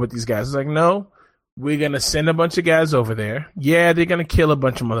floor with these guys. It's like, no, we're gonna send a bunch of guys over there. Yeah, they're gonna kill a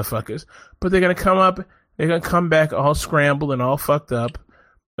bunch of motherfuckers, but they're gonna come back all scrambled and all fucked up.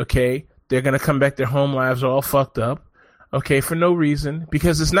 Okay, they're gonna come back, their home lives are all fucked up. Okay, for no reason,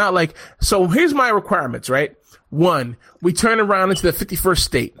 because it's not like. So here's my requirements, right? 1, we turn around into the 51st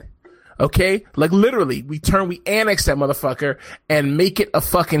state. Okay? Like literally, we annex that motherfucker and make it a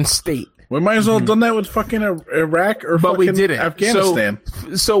fucking state. We might as well have done that with fucking Iraq or but fucking we didn't. Afghanistan.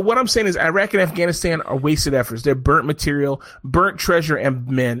 So what I'm saying is Iraq and Afghanistan are wasted efforts. They're burnt material, burnt treasure and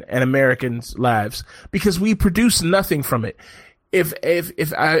men and Americans' lives because we produce nothing from it. If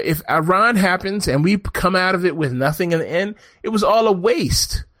Iran happens and we come out of it with nothing in the end, it was all a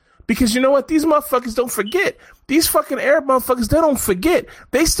waste. Because you know what? These motherfuckers don't forget. These fucking Arab motherfuckers, they don't forget.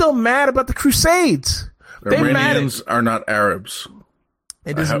 They still mad about the Crusades. Iranians are not Arabs.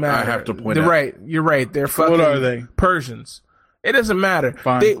 It doesn't matter. I have to point out. Right. You're right. They're fucking What are they? Persians. It doesn't matter.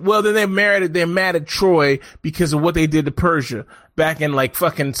 Fine. They're mad at Troy because of what they did to Persia back in like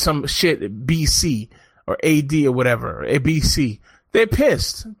fucking some shit BC or AD or whatever, BC. They're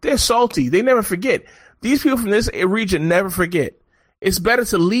pissed. They're salty. They never forget. These people from this region never forget. It's better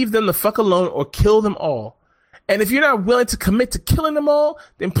to leave them the fuck alone or kill them all. And if you're not willing to commit to killing them all,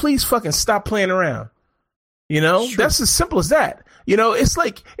 then please fucking stop playing around. You know, sure. That's as simple as that. You know, it's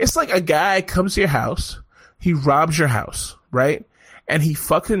like a guy comes to your house, he robs your house, right? And he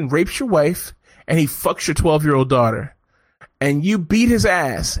fucking rapes your wife and he fucks your 12-year-old daughter. And you beat his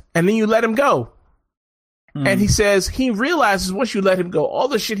ass and then you let him go. And he says he realizes once you let him go, all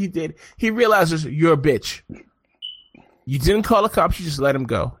the shit he did, he realizes you're a bitch. You didn't call the cops, you just let him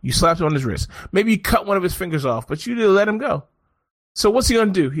go. You slapped him on his wrist. Maybe you cut one of his fingers off, but you didn't let him go. So what's he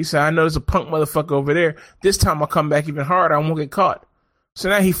gonna do? He said, I know there's a punk motherfucker over there. This time I'll come back even harder. I won't get caught. So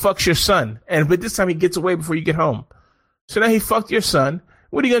now he fucks your son. But this time he gets away before you get home. So now he fucked your son.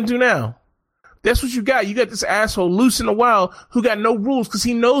 What are you gonna do now? That's what you got. You got this asshole loose in the wild who got no rules because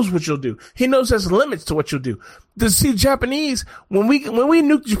he knows what you'll do. He knows there's limits to what you'll do. See, Japanese, when we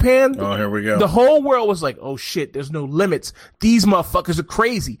nuked Japan, oh, here we go. The whole world was like, oh shit, there's no limits. These motherfuckers are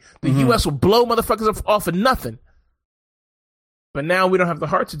crazy. The U.S. will blow motherfuckers off for nothing. But now we don't have the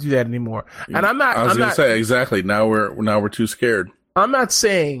heart to do that anymore. And I'm not. I was going to say exactly. Now we're too scared. I'm not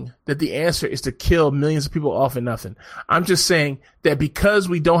saying that the answer is to kill millions of people off for nothing. I'm just saying that because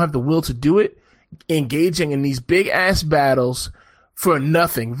we don't have the will to do it, engaging in these big ass battles for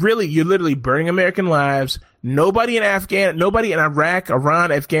nothing. Really, you're literally burning American lives. Nobody in Iraq,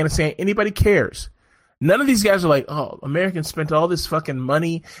 Iran, Afghanistan, anybody cares. None of these guys are like, oh, Americans spent all this fucking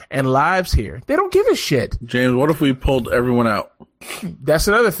money and lives here. They don't give a shit. James, what if we pulled everyone out? That's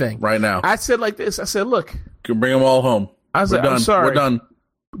another thing. Right now. I said like this. I said, look. Can bring them all home. I was like, I'm sorry. We're done.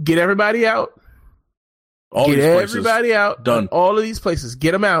 Get everybody out. Get everybody out. Done. All of these places.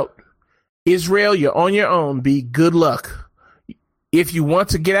 Get them out. Israel, you're on your own. Be good luck. If you want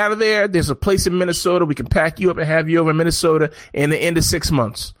to get out of there, there's a place in Minnesota. We can pack you up and have you over in Minnesota in the end of 6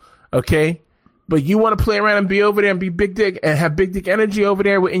 months. Okay? But you want to play around and be over there and be big dick and have big dick energy over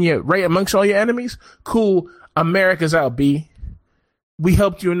there right amongst all your enemies? Cool. America's out, B. We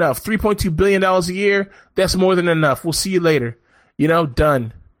helped you enough. $3.2 billion a year, that's more than enough. We'll see you later. You know,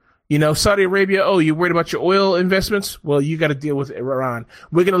 done. You know, Saudi Arabia, oh, you're worried about your oil investments? Well, you got to deal with Iran.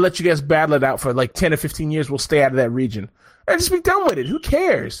 We're going to let you guys battle it out for like 10 or 15 years. We'll stay out of that region. And just be done with it. Who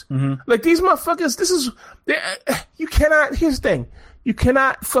cares? Like, these motherfuckers, you cannot, here's the thing. You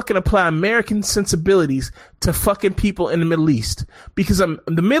cannot fucking apply American sensibilities to fucking people in the Middle East. Because the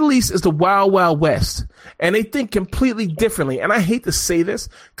Middle East is the wild, wild west. And they think completely differently. And I hate to say this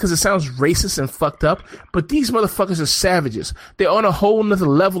because it sounds racist and fucked up. But these motherfuckers are savages. They're on a whole nother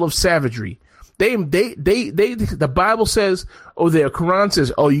level of savagery. The Bible says, the Quran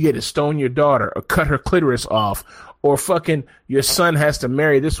says, oh, you get to stone your daughter or cut her clitoris off. Or fucking your son has to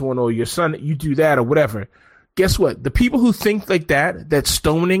marry this one, or your son, you do that, or whatever. Guess what? The people who think like that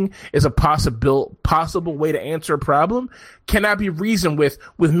stoning is a possible way to answer a problem, cannot be reasoned with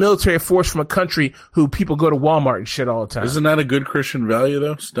military force from a country who people go to Walmart and shit all the time. Isn't that a good Christian value,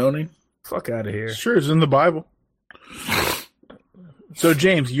 though, stoning? Fuck out of here. Sure, it's in the Bible. So,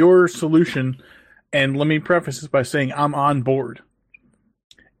 James, your solution, and let me preface this by saying I'm on board,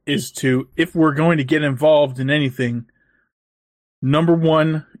 is to, if we're going to get involved in anything, number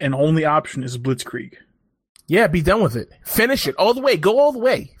one and only option is Blitzkrieg. Yeah, be done with it. Finish it all the way. Go all the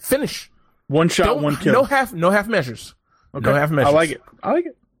way. Finish. One shot, one kill. No half measures. Okay. No half measures. I like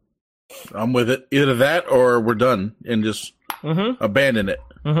it. I'm with it. Either that or we're done and just abandon it.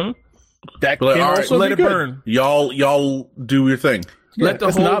 That can also let it burn. Y'all do your thing. Yeah, let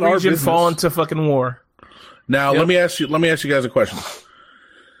the whole region fall into fucking war. Now let me ask you guys a question.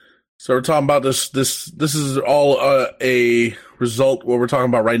 So we're talking about this is all a result. What we're talking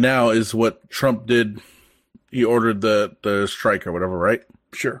about right now is what Trump did. He ordered the strike or whatever, right?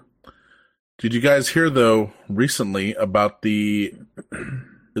 Sure. Did you guys hear, though, recently about the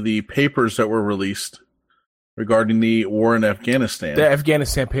papers that were released regarding the war in Afghanistan? The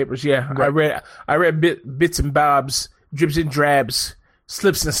Afghanistan papers, yeah. Right. I read bits and bobs, dribs and drabs,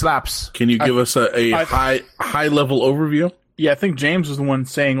 slips and slops. Can you give us a high level overview? Yeah, I think James was the one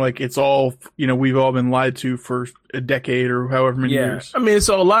saying, like, it's all, we've all been lied to for a decade or however many years. I mean, it's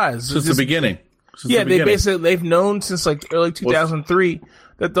all lies. Since the beginning. They've known since like early 2003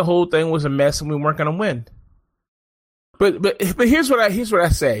 that the whole thing was a mess and we weren't going to win. But here's what I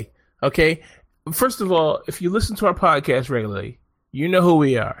say. Okay, first of all, if you listen to our podcast regularly, you know who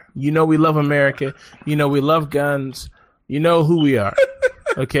we are. You know we love America. You know we love guns. You know who we are.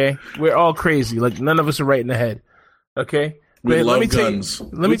 Okay, we're all crazy. Like none of us are right in the head. Okay, we love guns.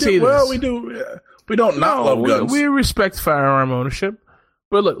 Let me tell you this. Well, we do. We don't love guns. We respect firearm ownership.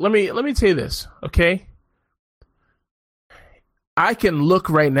 But look, let me tell you this, okay? I can look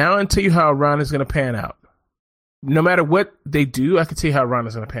right now and tell you how Iran is going to pan out. No matter what they do, I can tell you how Iran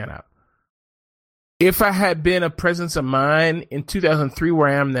is going to pan out. If I had been a presence of mind in 2003 where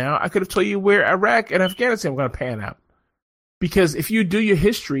I am now, I could have told you where Iraq and Afghanistan were going to pan out. Because if you do your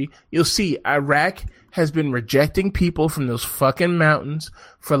history, you'll see Iraq has been rejecting people from those fucking mountains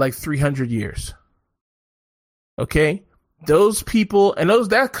for like 300 years. Okay? Those people, and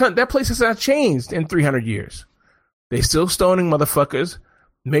that place has not changed in 300 years. They still stoning motherfuckers.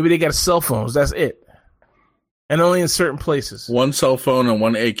 Maybe they got cell phones. That's it. And only in certain places. One cell phone and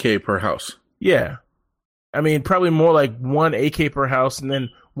one AK per house. Yeah. I mean, probably more like one AK per house and then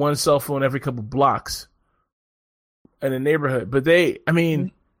one cell phone every couple blocks in a neighborhood. But they've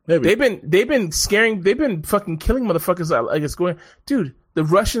been fucking killing motherfuckers like it's going. Dude,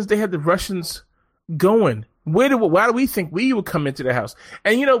 they had the Russians going. Why do we think we would come into the house?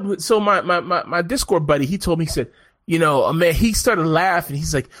 And so my Discord buddy, he told me, he said, man, he started laughing.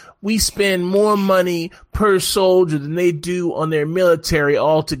 He's like, we spend more money per soldier than they do on their military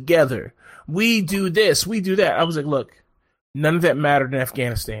altogether. We do this, we do that. I was like, look, none of that mattered in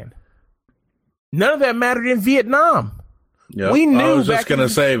Afghanistan. None of that mattered in Vietnam. Yeah, we knew. I was just going to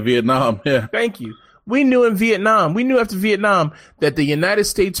say Vietnam. Yeah. Thank you. We knew in Vietnam. We knew after Vietnam that the United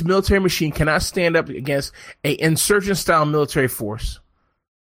States military machine cannot stand up against an insurgent-style military force.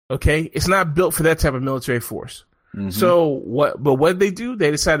 Okay? It's not built for that type of military force. Mm-hmm. So what did they do?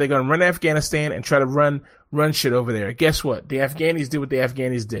 They decided they're going to run Afghanistan and try to run shit over there. Guess what? The Afghanis did what the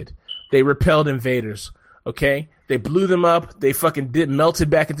Afghanis did. They repelled invaders. Okay? They blew them up. They fucking melted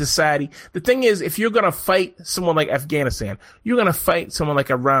back into society. The thing is, if you're going to fight someone like Afghanistan, you're going to fight someone like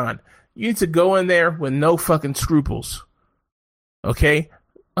Iran. You need to go in there with no fucking scruples. Okay?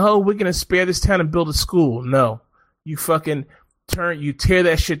 Oh, we're going to spare this town and build a school. No. You fucking tear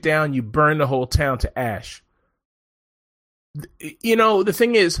that shit down, you burn the whole town to ash. The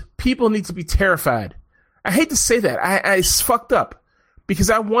thing is, people need to be terrified. I hate to say that. It's fucked up. Because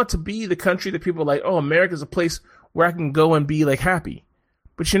I want to be the country that people are like, oh, America's a place where I can go and be like happy.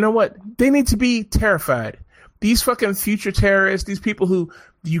 But you know what? They need to be terrified. These fucking future terrorists, these people who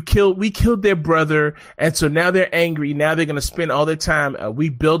we killed their brother, and so now they're angry. Now they're going to spend all their time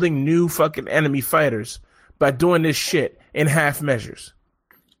rebuilding new fucking enemy fighters by doing this shit in half measures.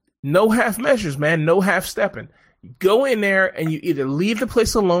 No half measures, man. No half stepping. You go in there and you either leave the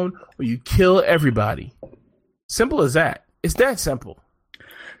place alone or you kill everybody. Simple as that. It's that simple.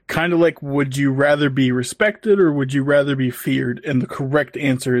 Kind of like, would you rather be respected or would you rather be feared? And the correct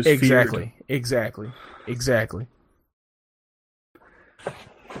answer is exactly. feared. Exactly.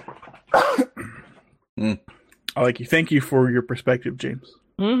 I like you. Thank you for your perspective, James.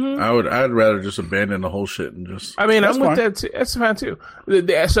 Mm-hmm. I'd rather just abandon the whole shit and just. I mean, I'm with that too. That's fine too.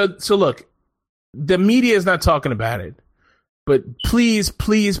 So look, the media is not talking about it, but please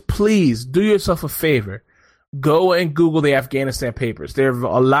do yourself a favor. Go and Google the Afghanistan papers. There's a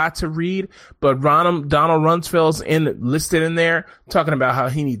lot to read, but Donald Rumsfeld's listed in there talking about how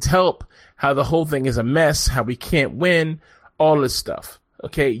he needs help, how the whole thing is a mess, how we can't win, all this stuff.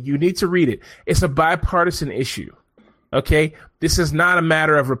 Okay, you need to read it. It's a bipartisan issue. Okay, this is not a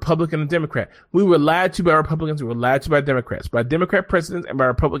matter of Republican and Democrat. We were lied to by Republicans. We were lied to by Democrats, by Democrat presidents and by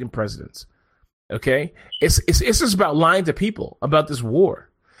Republican presidents. Okay, it's just about lying to people about this war,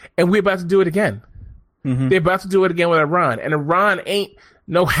 and we're about to do it again. Mm-hmm. They're about to do it again with Iran, and Iran ain't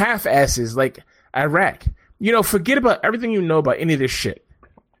no half-asses like Iraq. Forget about everything you know about any of this shit.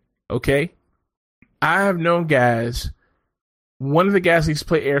 Okay? I have known guys, one of the guys he used to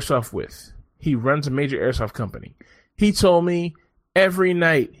play airsoft with, he runs a major airsoft company. He told me every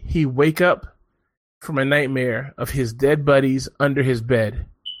night he'd wake up from a nightmare of his dead buddies under his bed.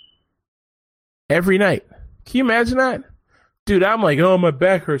 Every night. Can you imagine that? Dude, I'm like, oh, my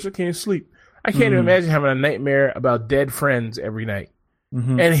back hurts. I can't sleep. I can't even imagine having a nightmare about dead friends every night.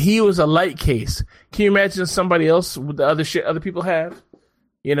 Mm-hmm. And he was a light case. Can you imagine somebody else with the other shit other people have?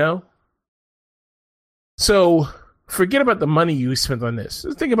 So forget about the money you spent on this.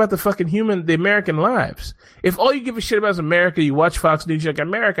 Just think about the American lives. If all you give a shit about is America, you watch Fox News, you're like,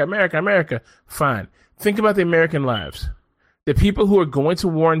 America, America, America. Fine. Think about the American lives. The people who are going to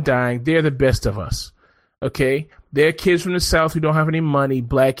war and dying, they're the best of us. Okay? They're kids from the South who don't have any money,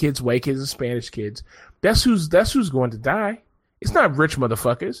 black kids, white kids, and Spanish kids. That's who's going to die. It's not rich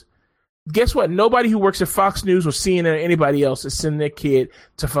motherfuckers. Guess what? Nobody who works at Fox News or CNN or anybody else is sending their kid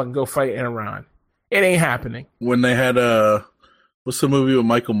to fucking go fight in Iran. It ain't happening. When they had what's the movie with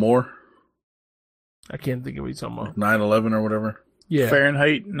Michael Moore? I can't think of what you're talking about. 9/11 or whatever. Yeah.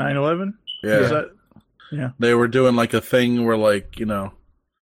 Fahrenheit 9/11? Yeah. Yeah. They were doing like a thing where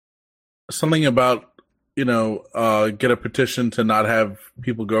something about, get a petition to not have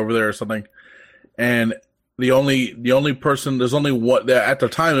people go over there or something. And the only person, there's only one, at the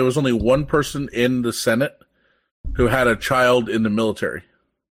time, there was only one person in the Senate who had a child in the military.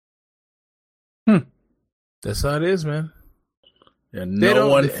 That's how it is, man. And no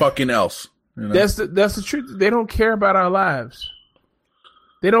one fucking else. That's the truth. They don't care about our lives.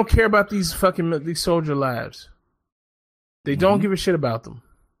 They don't care about these soldier lives. They don't give a shit about them.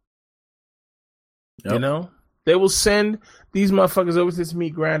 Yep. You know? They will send these motherfuckers over to this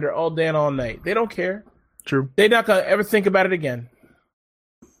meat grinder all day and all night. They don't care. True. They're not going to ever think about it again.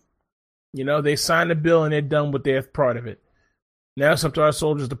 You know, they signed the bill and they're done with their part of it. Now it's up to our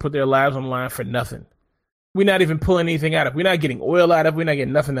soldiers to put their lives on the line for nothing. We're not even pulling anything out of it. We're not getting oil out of it. We're not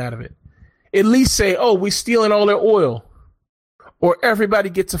getting nothing out of it. At least say, oh, we're stealing all their oil. Or everybody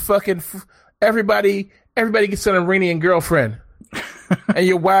gets everybody gets an Iranian girlfriend. And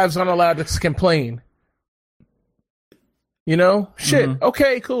your wives aren't allowed to complain. You know? Shit. Mm-hmm.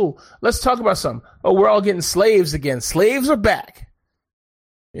 Okay, cool. Let's talk about something. Oh, we're all getting slaves again. Slaves are back.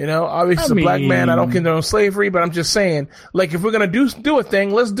 You know, obviously, as a black man, I don't condone slavery, but I'm just saying, like, if we're going to do a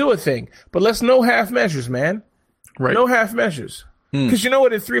thing, let's do a thing. But let's no half measures, man. Right. No half measures. Because you know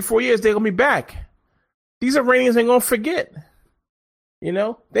what? In 3 or 4 years, they're going to be back. These Iranians ain't going to forget. You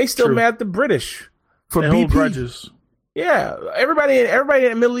know? They still mad at the British for BP. Hold grudges. Yeah. Everybody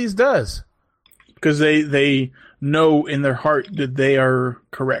in the Middle East does. Because they know in their heart that they are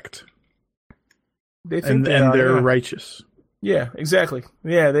correct. They think they're righteous. Yeah, exactly.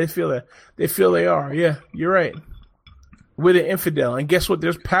 Yeah, they feel that. They feel they are. Yeah, you're right. With an infidel. And guess what?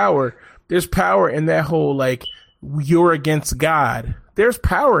 There's power. There's power in that whole, like, you're against God. There's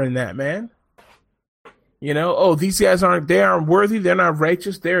power in that, man. You know, oh, these guys aren't worthy. They're not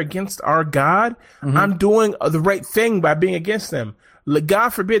righteous. They're against our God. Mm-hmm. I'm doing the right thing by being against them. God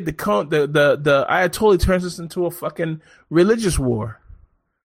forbid the Ayatollah turns us into a fucking religious war.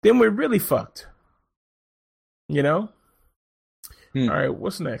 Then we're really fucked. You know? All right,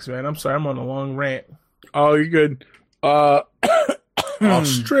 what's next, man? I'm sorry, I'm on a long rant. Oh, you're good.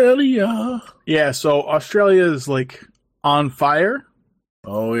 Australia. Yeah, so Australia is like on fire.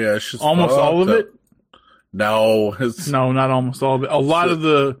 Oh yeah, it's just almost all of it. No, no, not almost all of it. A lot of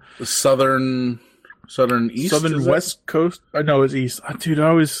the southern east, southern west coast. No, it's east. Dude, I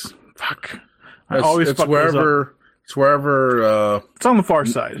always fuck. It's wherever. It's wherever. It's on the far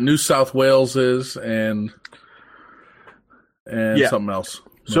side. New South Wales is and something else.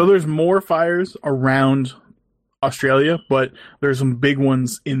 So there's more fires around Australia, but there's some big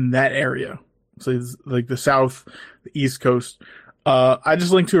ones in that area. So it's like the south, the east coast. I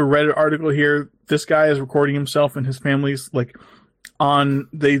just linked to a Reddit article here. This guy is recording himself and his family's like on.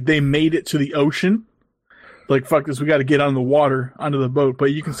 They made it to the ocean. Like, fuck this, we got to get on the water onto the boat.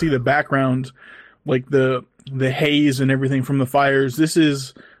 But you can see the background, like the haze and everything from the fires. This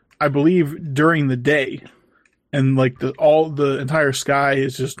is, I believe, during the day. And like the entire sky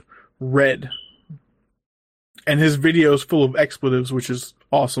is just red. And his video is full of expletives, which is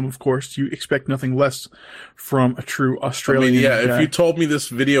awesome, of course. You expect nothing less from a true Australian guy. If you told me this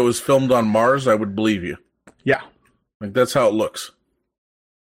video was filmed on Mars, I would believe you. Yeah. Like, that's how it looks.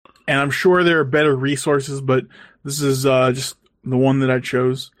 And I'm sure there are better resources, but this is just the one that I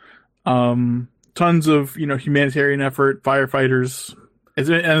chose. Tons of, humanitarian effort, firefighters. And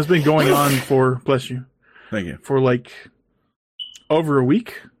it's been going on for, bless you. Thank you. For like over a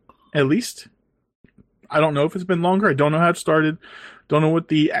week, at least. I don't know if it's been longer. I don't know how it started. Don't know what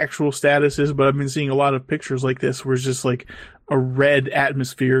the actual status is, but I've been seeing a lot of pictures like this where it's just like a red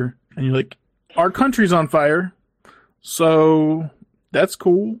atmosphere. And you're like, our country's on fire. So that's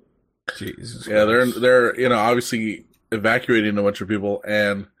cool. Jesus. Yeah, they're obviously evacuating a bunch of people.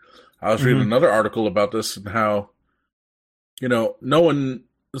 And I was reading another article about this and how, no one,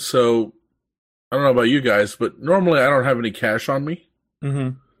 so I don't know about you guys, but normally I don't have any cash on me.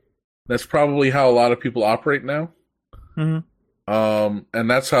 Mm-hmm. That's probably how a lot of people operate now. Mm-hmm. And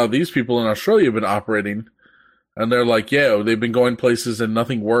that's how these people in Australia have been operating. And they're like, yeah, they've been going places and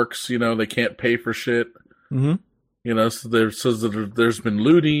nothing works. They can't pay for shit. Mm-hmm. So there's been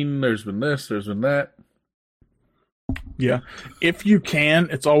looting, there's been this, there's been that. Yeah. If you can,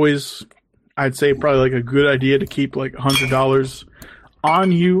 it's always, I'd say probably like a good idea to keep like $100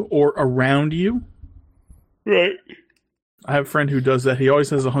 on you or around you. Right. I have a friend who does that. He always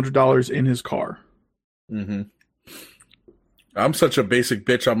has $100 in his car. Mm-hmm. I'm such a basic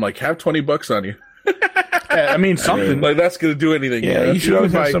bitch. I'm like, have $20 on you. I mean, something. Like, that's going to do anything. Yeah, you should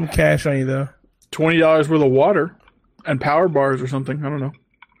always have some cash on you, though. $20 worth of water and power bars or something. I don't know.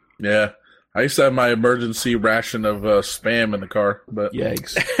 Yeah. I used to have my emergency ration of Spam in the car, but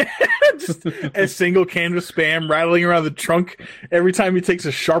Yikes. Just a single can of Spam rattling around the trunk. Every time he takes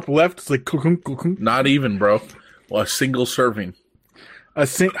a sharp left, it's like kunk. not even, bro. Well, a single serving.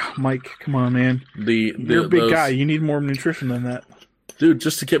 Mike, come on, man. You're a big guy. You need more nutrition than that. Dude,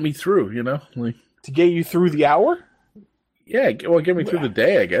 just to get me through, you know? Like, to get you through the hour? Yeah, well, get me through the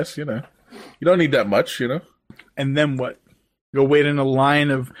day, I guess, you know? You don't need that much, you know? And then what? Go wait in a line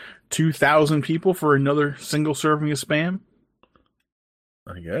of 2,000 people for another single serving of Spam?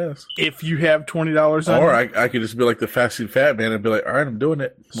 I guess. If you have $20 on Or I could just be like the fast and fat man and be like, all right, I'm doing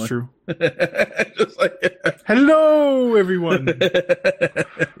it. It's true. Just like, hello, everyone.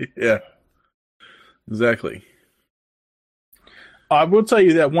 Yeah. Exactly. I will tell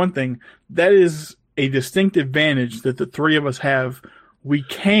you that one thing. That is a distinct advantage that the three of us have. We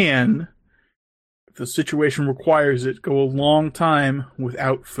can, if the situation requires it, go a long time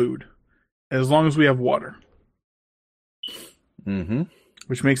without food. As long as we have water. Mm-hmm.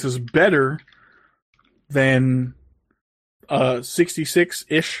 Which makes us better than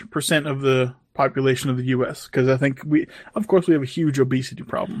 66-ish% of the population of the U.S. Because I think we have a huge obesity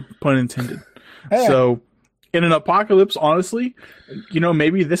problem, pun intended. Hey. So in an apocalypse, honestly,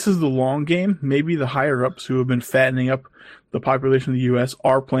 maybe this is the long game. Maybe the higher ups who have been fattening up the population of the U.S.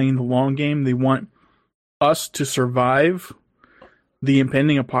 are playing the long game. They want us to survive the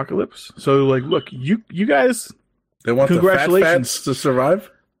impending apocalypse. So, like, look, you guys. They want the fats to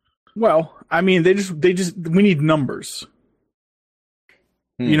survive? Well, I mean, we need numbers.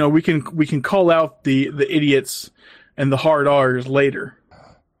 We can call out the idiots and the hard R's later.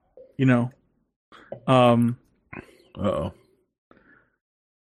 Uh-oh.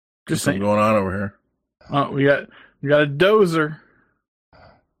 Just saying. What's going on over here? We got a dozer.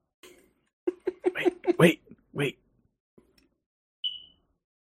 Wait.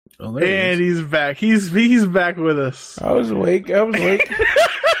 Oh, and he's back. He's back with us. I was awake.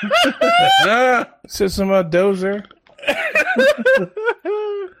 System dozer.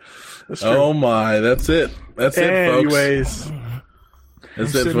 Oh my, that's it. That's it, folks. Anyways.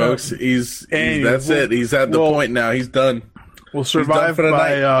 That's it, folks. He's it. He's at the point now. He's done. We'll survive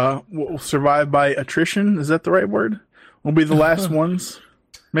by attrition. Is that the right word? We'll be the last ones.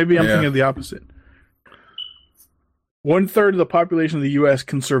 Maybe I'm thinking of the opposite. 1/3 of the population of the U.S.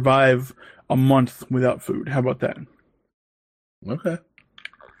 can survive a month without food. How about that? Okay.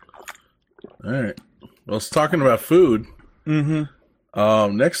 All right. Well, it's talking about food.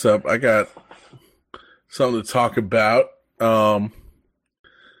 Mm-hmm. Next up, I got something to talk about. So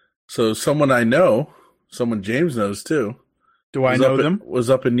someone I know, someone James knows too. Do I know them? Was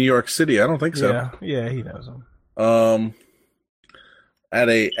up in New York City. I don't think so. Yeah, he knows them. At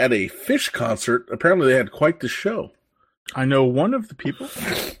a Fish concert, apparently they had quite the show. I know one of the people.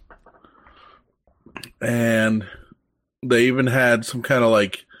 And they even had some kind of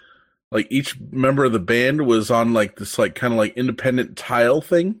like each member of the band was on like this like kind of like independent tile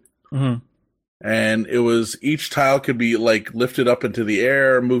thing. Mm-hmm. And it was each tile could be like lifted up into the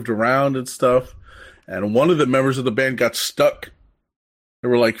air, moved around and stuff. And one of the members of the band got stuck. They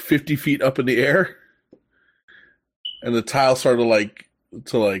were like 50 feet up in the air. And the tile started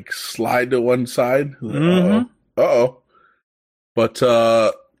to slide to one side. Mm-hmm. Uh-oh. But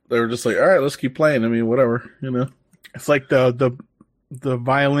they were just like, all right, let's keep playing. I mean, whatever, It's like the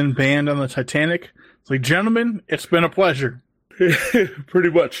violin band on the Titanic. It's like, gentlemen, it's been a pleasure. Pretty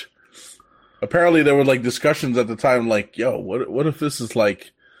much. Apparently there were like discussions at the time like, yo, what if this is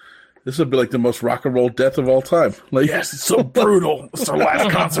like, this would be like the most rock and roll death of all time. Like, yes, it's so brutal. It's our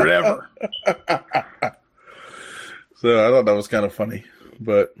last concert ever. So I thought that was kind of funny.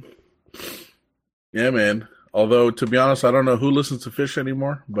 But yeah, man. Although, to be honest, I don't know who listens to Fish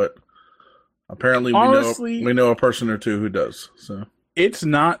anymore, but apparently we know a person or two who does. So it's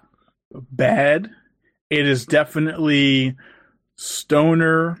not bad. It is definitely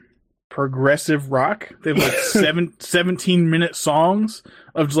stoner progressive rock. They have like 17-minute songs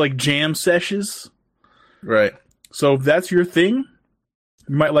of just like jam sessions. Right. So if that's your thing,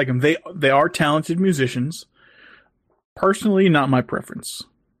 you might like them. They are talented musicians. Personally, not my preference.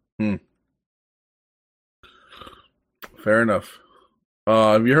 Fair enough.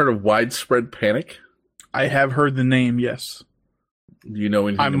 Have you heard of Widespread Panic? I have heard the name, yes. Do you know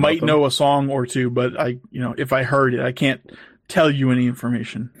anything I about might them? know a song or two, but if I heard it, I can't tell you any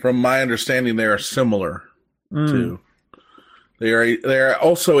information. From my understanding, they are similar to. They are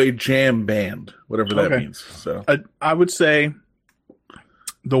also a jam band, whatever that means. So I would say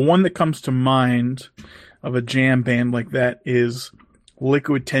the one that comes to mind of a jam band like that is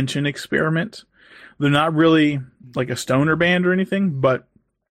Liquid Tension Experiment. They're not really like a stoner band or anything, but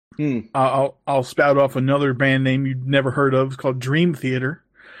I'll spout off another band name you've never heard of. It's called Dream Theater.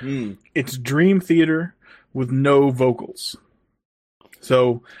 It's Dream Theater with no vocals.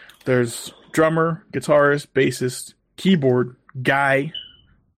 So there's drummer, guitarist, bassist, keyboard, guy,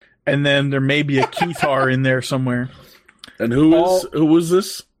 and then there may be a keytar in there somewhere. And who was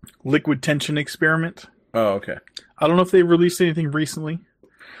this? Liquid Tension Experiment. Oh, okay. I don't know if they released anything recently,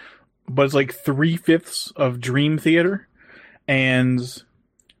 but it's like 3/5 of Dream Theater and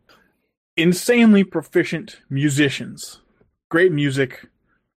insanely proficient musicians. Great music.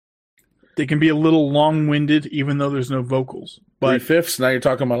 They can be a little long-winded even though there's no vocals. But 3/5, now you're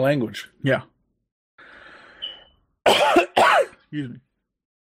talking my language. yeah. Excuse me.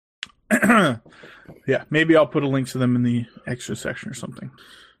 Yeah, maybe I'll put a link to them in the extra section or something.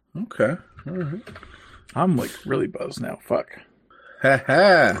 Okay. All right. I'm like really buzzed now. Fuck. Ha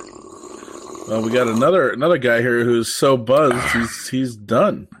ha. Well, we got another guy here who's so buzzed he's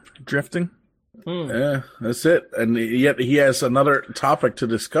done. Drifting. Yeah, that's it. And yet he has another topic to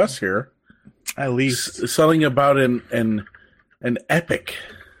discuss here. At least something about an epic.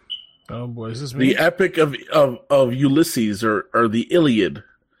 Oh boy, is this me? The epic of Ulysses or the Iliad.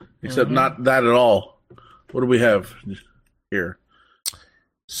 Except not that at all. What do we have here?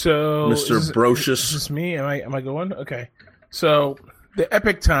 So, Mr. Brocious. Is this me? Am I going? Okay. So, the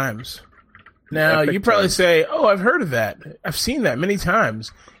Epic Times. Now, you probably say, "Oh, I've heard of that. I've seen that many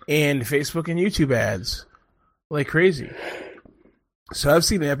times in Facebook and YouTube ads, like crazy." So, I've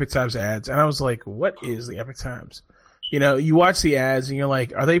seen the Epic Times ads, and I was like, "What is the Epic Times?" You know, you watch the ads, and you're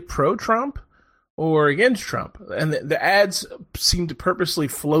like, "Are they pro-Trump or against Trump?" And the ads seem to purposely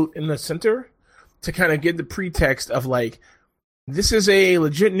float in the center to kind of get the pretext of like, this is a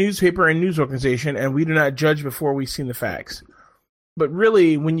legit newspaper and news organization, and we do not judge before we've seen the facts. But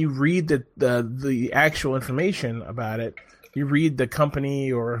really, when you read the actual information about it, you read the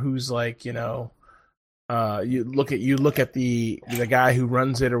company or who's like, you know, you look at the guy who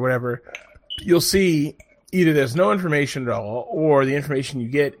runs it or whatever, you'll see either there's no information at all, or the information you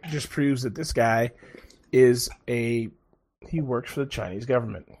get just proves that this guy he works for the Chinese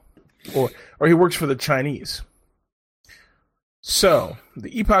government, or he works for the Chinese. So,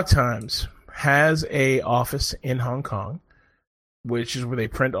 the Epoch Times has a office in Hong Kong, which is where they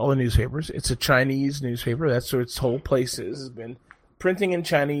print all the newspapers. It's a Chinese newspaper. That's where its whole place is. It's been printing in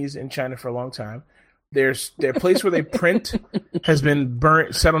Chinese in China for a long time. Their place where they print has been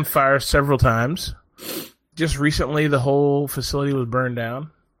set on fire several times. Just recently, the whole facility was burned down.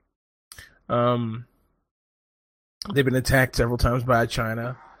 They've been attacked several times by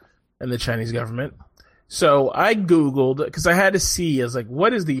China and the Chinese government. So I Googled, because I had to see, I was like,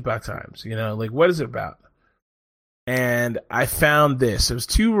 what is the Epoch Times? You know, like, what is it about? And I found this. It was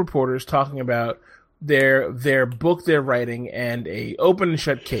two reporters talking about their book they're writing and a open and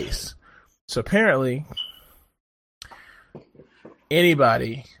shut case. So apparently,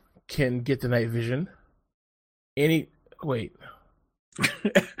 anybody can get the night vision.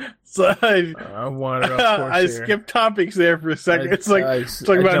 So I wanted, of course, I skipped topics there for a second. It's like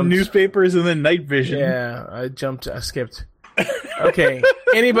talking about newspapers and then night vision. Yeah, I skipped. Okay,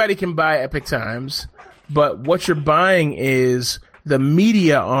 anybody can buy Epic Times, but what you're buying is the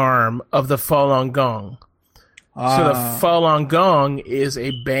media arm of the Falun Gong. So the Falun Gong is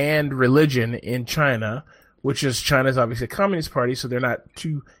a banned religion in China, which is China's obviously a communist party, so they're not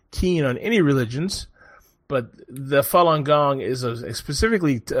too keen on any religions. But the Falun Gong is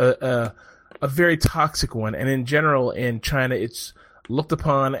specifically a very toxic one, and in general in China, it's looked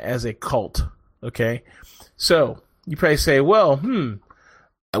upon as a cult. Okay, so you probably say, "Well,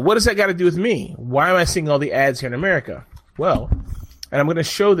 what does that got to do with me? Why am I seeing all the ads here in America?" Well, and I'm going to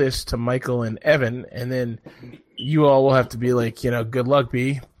show this to Michael and Evan, and then you all will have to be like, you know, good luck,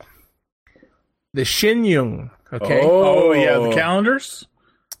 B. The Xinyun. Okay. Oh yeah, the calendars.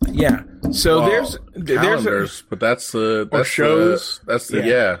 Yeah. So there's but that's the shows.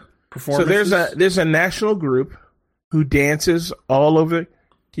 Performances. So there's a national group who dances all over.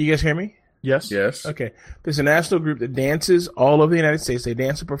 Can you guys hear me? Yes. Okay. There's a national group that dances all over the United States. They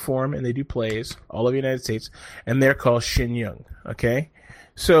dance and perform and they do plays all over the United States, and they're called Xinyun. Okay.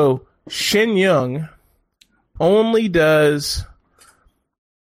 So Xinyun only does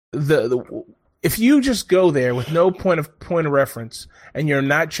if you just go there with no point of reference and you're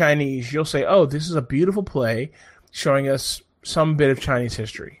not Chinese, you'll say, "Oh, this is a beautiful play showing us some bit of Chinese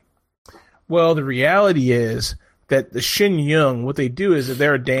history." Well, the reality is that the Xinyun, what they do is that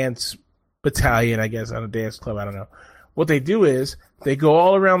they're a dance battalion, I guess, on a dance club, I don't know. What they do is they go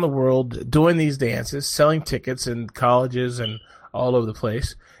all around the world doing these dances, selling tickets in colleges and all over the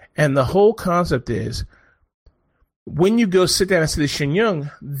place. And the whole concept is when you go sit down and see the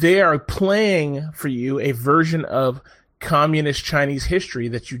Xinjiang, they are playing for you a version of communist Chinese history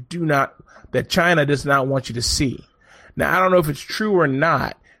that China does not want you to see. Now, I don't know if it's true or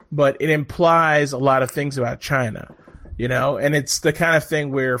not, but it implies a lot of things about China, and it's the kind of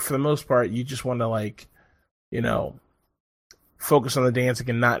thing where, for the most part, you just want to, focus on the dancing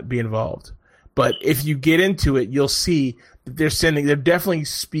and not be involved. But if you get into it, you'll see that they're definitely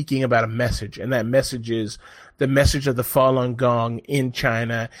speaking about a message, and that message is the message of the Falun Gong in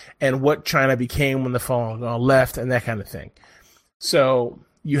China and what China became when the Falun Gong left and that kind of thing. So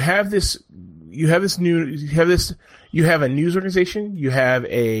you have a news organization, you have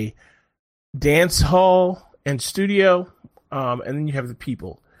a dance hall and studio, and then you have the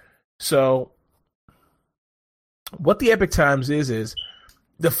people. So what the Epoch Times is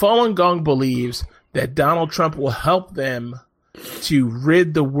the Falun Gong believes that Donald Trump will help them to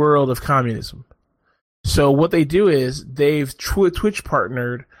rid the world of communism. So what they do is they've Twitch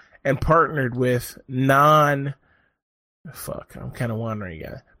partnered with I'm kind of wandering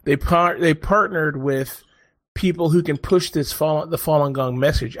again. They partnered with people who can push the Falun Gong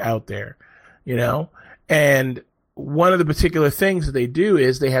message out there, and one of the particular things that they do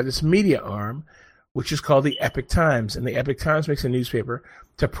is they have this media arm, which is called the Epoch Times, and the Epoch Times makes a newspaper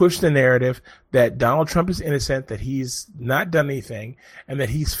to push the narrative that Donald Trump is innocent, that he's not done anything, and that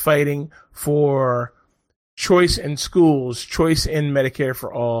he's fighting for choice in schools, choice in Medicare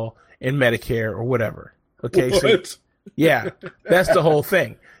for all, in Medicare or whatever. Okay, what? So yeah, that's the whole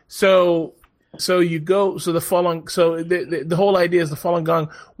thing. So the whole idea is the Falun Gong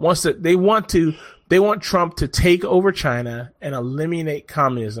they want Trump to take over China and eliminate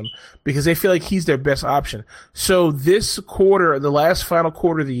communism because they feel like he's their best option. So this quarter, the last final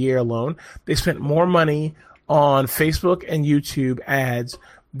quarter of the year alone, they spent more money on Facebook and YouTube ads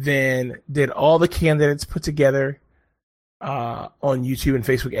than did all the candidates put together on YouTube and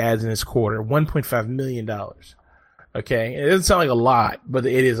Facebook ads in this quarter. $1.5 million. Okay, it doesn't sound like a lot, but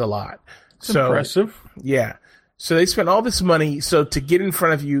it is a lot. It's impressive. Yeah. So they spent all this money to get in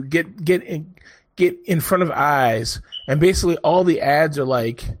front of you, get in front of eyes, and basically all the ads are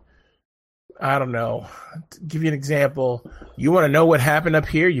like, I don't know, to give you an example, you want to know what happened up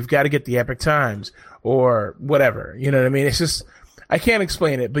here, you've got to get the Epoch Times or whatever. You know what I mean? It's just, I can't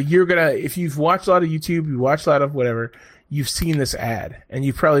explain it, but if you've watched a lot of YouTube, you watched a lot of whatever, you've seen this ad and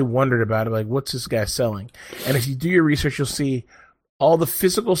you've probably wondered about it, like, what's this guy selling? And if you do your research, you'll see all the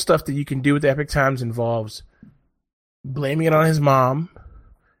physical stuff that you can do with the Epoch Times involves blaming it on his mom,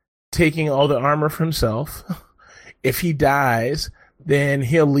 taking all the armor for himself. If he dies, then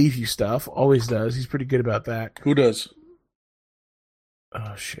he'll leave you stuff. Always does. He's pretty good about that. Who does?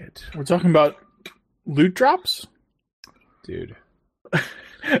 Oh, shit. We're talking about loot drops? Dude.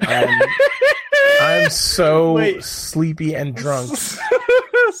 I'm so sleepy and drunk.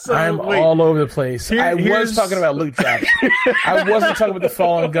 I'm all over the place. I was talking about loot drops. I wasn't talking about the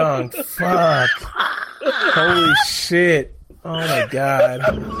Falun Gong. Fuck. Holy shit. Oh my god.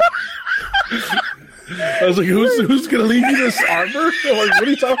 I was like, who's gonna leave you this armor? Like, what are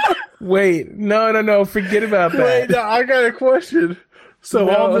you talking about? Wait, no, forget about that. Wait, no, I got a question. So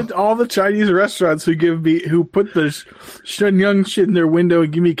all the Chinese restaurants who put the Shenyang shit in their window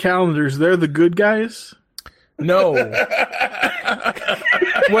and give me calendars, they're the good guys? No.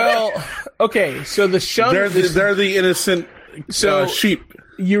 Well, okay, so the they're the innocent sheep.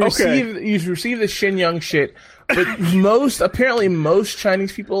 You receive the Shenyang shit, but apparently most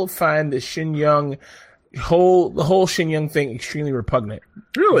Chinese people find the Shenyang the whole Shenyang thing extremely repugnant.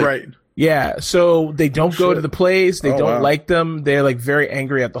 Really? Right. Yeah, so they don't go to the plays. They don't like them. They're like very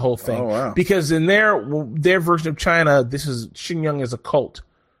angry at the whole thing. Oh, wow. Because in their version of China, Shenyang is a cult.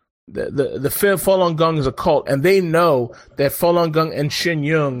 The Falun Gong is a cult, and they know that Falun Gong and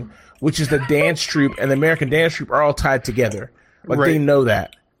Shenyang, which is the dance troupe and the American dance troupe, are all tied together. Like They know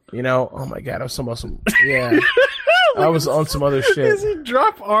that. Oh my god, I was some yeah. I was on some other shit. Does he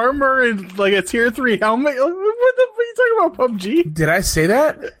drop armor and like a tier 3 helmet? What the fuck are you talking about, PUBG? Did I say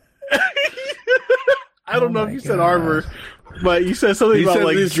that? I don't know if you said armor, but you said something about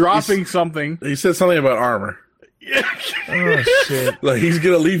dropping something. He said something about armor. Oh shit! Like, he's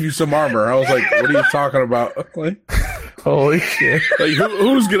gonna leave you some armor. I was like, what are you talking about? Like, holy shit! Like,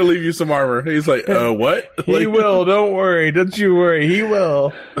 who's gonna leave you some armor? He's like, what? He will. Don't worry. Don't you worry. He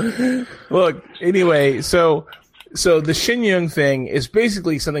will. Look. Anyway, so the Shenyang thing is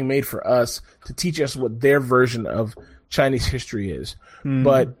basically something made for us to teach us what their version of Chinese history is,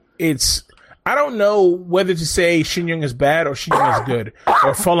 but I don't know whether to say Shenyang is bad or Shenyang is good,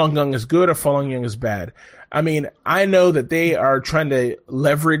 or Falun Gong is good or Falun Gong is bad. I mean, I know that they are trying to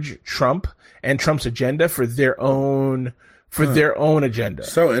leverage Trump and Trump's agenda for their own agenda.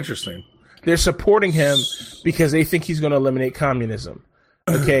 So interesting. They're supporting him because they think he's going to eliminate communism.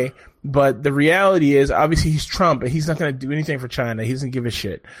 Okay. But the reality is, obviously, he's Trump, and he's not going to do anything for China. He doesn't give a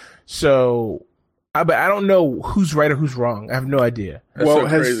shit. So, but I don't know who's right or who's wrong. I have no idea. That's well, so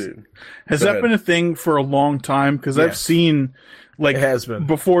crazy. Has that been a thing for a long time? Because I've seen, like, it has been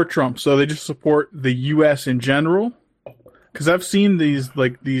before Trump. So they just support the U.S. in general. Because I've seen these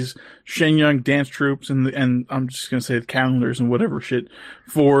Shenyang dance troops and I'm just gonna say the calendars and whatever shit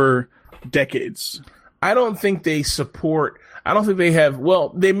for decades. I don't think they support. I don't think they have. Well,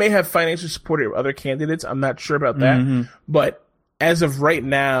 they may have financial support of other candidates. I'm not sure about that. Mm-hmm. But as of right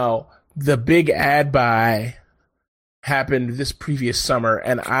now, the big ad buy happened this previous summer,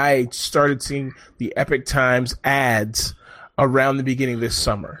 and I started seeing the Epoch Times ads around the beginning of this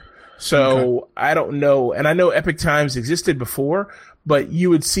summer. So I don't know, and I know Epoch Times existed before, but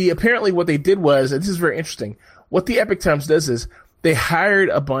you would see apparently what they did was, and this is very interesting, what the Epoch Times does is they hired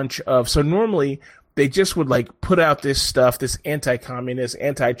a bunch of, so normally they just would like put out this stuff, this anti-communist,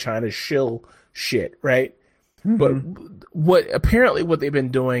 anti-China shill shit, right? Mm-hmm. But what they've been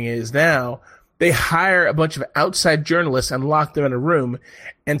doing is now they hire a bunch of outside journalists and lock them in a room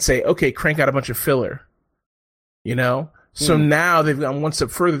and say, okay, crank out a bunch of filler, you know? So now they've gone one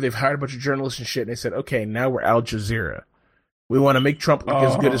step further. They've hired a bunch of journalists and shit, and they said, okay, now we're Al Jazeera. We want to make Trump look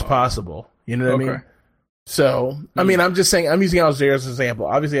as good as possible. You know what I mean? So, I mean, I'm just saying, I'm using Al Jazeera as an example.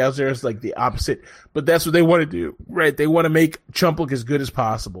 Obviously, Al Jazeera is like the opposite, but that's what they want to do, right? They want to make Trump look as good as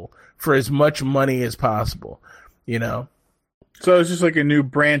possible for as much money as possible, you know? So it's just like a new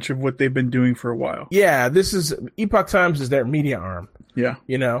branch of what they've been doing for a while. Yeah, Epoch Times is their media arm. Yeah.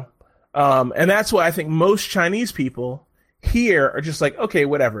 You know? And that's why I think most Chinese people here are just like, okay,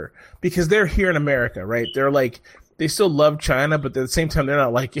 whatever, because they're here in America, right? They're like, they still love China, but at the same time, they're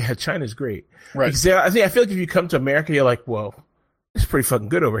not like, yeah, China's great, right? Because I feel like if you come to America, you're like, whoa, it's pretty fucking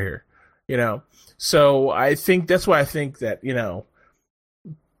good over here, you know. So I think that's why I think that, you know,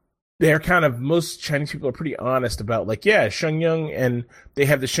 they're kind of, most Chinese people are pretty honest about like, yeah, Shenyang, and they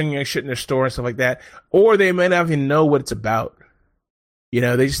have the Shenyang shit in their store and stuff like that, or they may not even know what it's about. You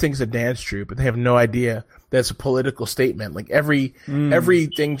know, they just think it's a dance troupe, but they have no idea that's a political statement. Like everything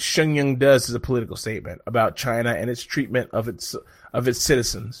Shenyang does is a political statement about China and its treatment of its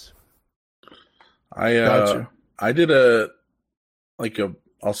citizens. I did an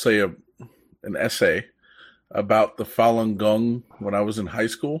essay about the Falun Gong when I was in high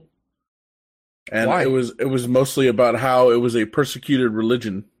school, and Why? it was mostly about how it was a persecuted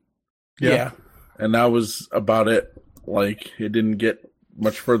religion. Yeah. And that was about it. Like, it didn't get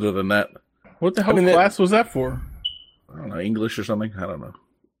much further than that. What the hell class was that for? I don't know, English or something. I don't know.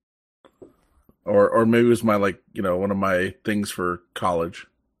 Or maybe it was my, like, you know, one of my things for college.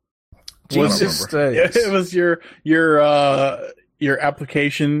 Jesus, it was your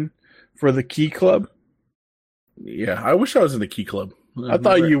application for the Key Club. Yeah, I wish I was in the Key Club. I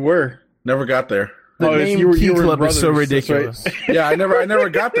thought you were. Never got there. The name Key Club is so ridiculous. Right. Yeah, I never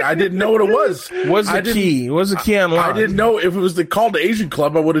got there. I didn't know what it was. What's the key? What's the key online? I didn't know if it was called the Asian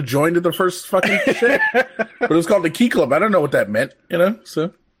Club. I would have joined it the first fucking shit. But it was called the Key Club. I don't know what that meant, you know.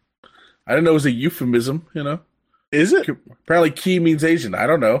 So I didn't know it was a euphemism, you know. Is it? Apparently, key means Asian. I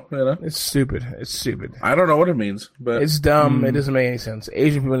don't know. You know, it's stupid. I don't know what it means, but it's dumb. It doesn't make any sense.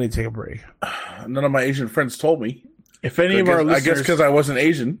 Asian people need to take a break. None of my Asian friends told me. If any of our listeners, I guess because I wasn't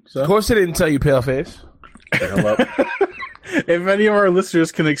Asian. So. Of course, they didn't tell you, paleface. If any of our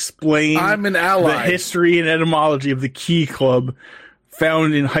listeners can explain, I'm an ally. The history and etymology of the Key Club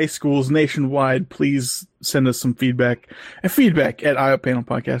found in high schools nationwide, please send us some feedback at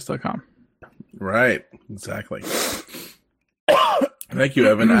iopanelpodcast.com. Right, exactly. Thank you,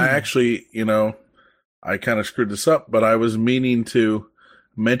 Evan. I actually, you know, I kind of screwed this up, but I was meaning to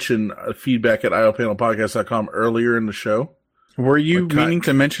mention feedback at iopanelpodcast.com earlier in the show. Were you meaning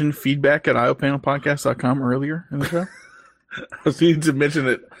to mention feedback at iopanelpodcast.com earlier in the show? I was meaning to mention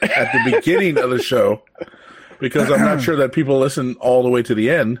it at the beginning of the show because I'm not sure that people listen all the way to the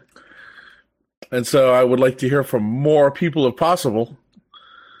end. And so I would like to hear from more people if possible.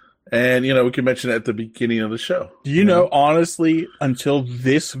 And, you know, we can mention it at the beginning of the show. Do you know, honestly, until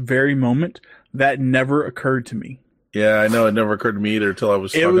this very moment, that never occurred to me. Yeah, I know. It never occurred to me either until I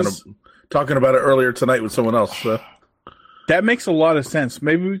was talking about it earlier tonight with someone else. So. That makes a lot of sense.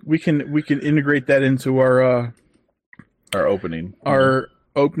 Maybe we can integrate that into our opening. Our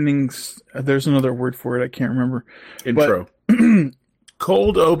openings. There's another word for it. I can't remember. Intro.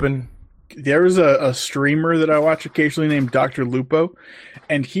 Cold open. There was a streamer that I watch occasionally named Dr. Lupo,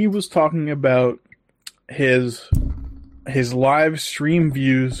 and he was talking about his live stream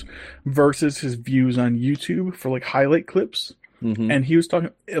views versus his views on YouTube for like highlight clips. Mm-hmm. And he was talking,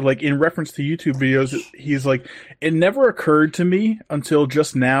 like, in reference to YouTube videos, he's like, it never occurred to me until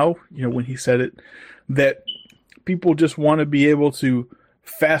just now, you know, when he said it, that people just want to be able to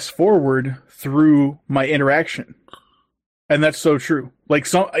fast forward through my interaction. And that's so true. Like,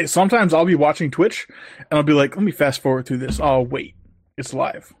 sometimes I'll be watching Twitch and I'll be like, let me fast forward through this. Oh, wait, it's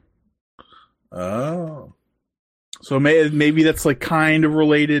live. Oh. So maybe that's like kind of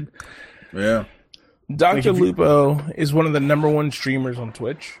related. Yeah. Dr. Lupo is one of the number one streamers on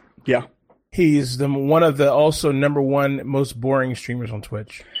Twitch. Yeah. He's one of the also number one most boring streamers on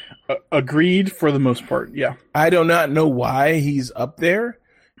Twitch. Agreed for the most part, yeah. I do not know why he's up there.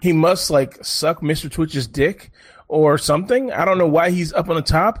 He must like suck Mr. Twitch's dick or something. I don't know why he's up on the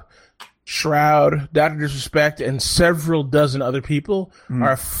top. Shroud, Dr. Disrespect, and several dozen other people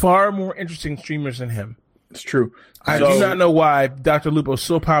are far more interesting streamers than him. It's true. I do not know why Dr. Lupo is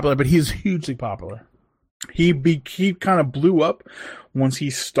so popular, but he's hugely popular. He kind of blew up once he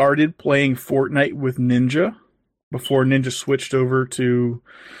started playing Fortnite with Ninja before Ninja switched over to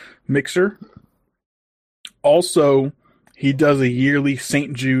Mixer. Also, he does a yearly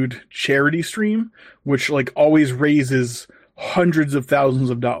St. Jude charity stream, which like always raises hundreds of thousands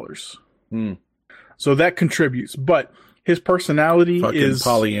of dollars. So that contributes, but his personality is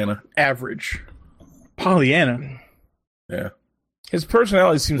Pollyanna. Average. Pollyanna. Yeah. His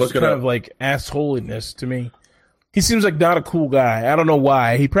personality seems kind of like assholiness to me. He seems like not a cool guy. I don't know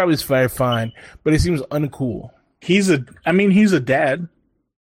why. He probably is very fine, but he seems uncool. He's a dad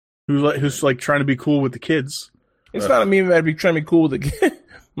who's like trying to be cool with the kids. It's not a meme that be trying to be cool with the kid.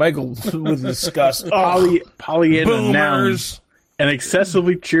 Michael with disgust. Pollyanna nouns. An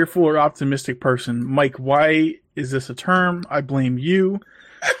excessively cheerful or optimistic person. Mike, why is this a term? I blame you.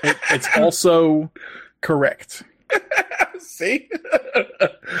 It's also correct. See?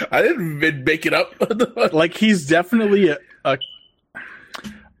 I didn't make it up. Like, he's definitely a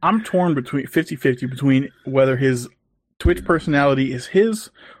I'm torn between 50-50 between whether his Twitch personality is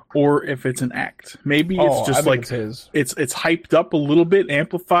his or if it's an act. Maybe it's just like it's hyped up a little bit,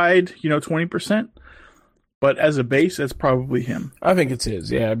 amplified, 20%. But as a base, it's probably him. I think it's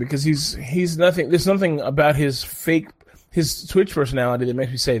his, yeah, because he's nothing. There's nothing about his Twitch personality that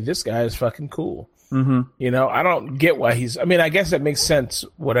makes me say this guy is fucking cool. Mm-hmm. I don't get why I guess that makes sense,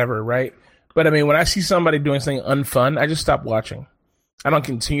 whatever, right? But I mean, when I see somebody doing something unfun, I just stop watching. I don't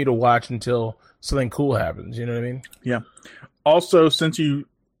continue to watch until something cool happens. You know what I mean? Yeah. Also, since you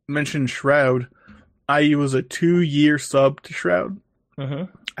mentioned Shroud, I was a 2-year sub to Shroud.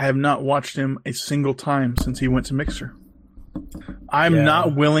 Mm-hmm. I have not watched him a single time since he went to Mixer. I'm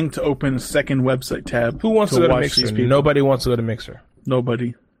not willing to open a second website tab. Who wants to go to Mixer? Nobody wants to go to Mixer.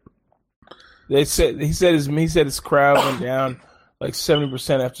 Nobody. He said his crowd went down like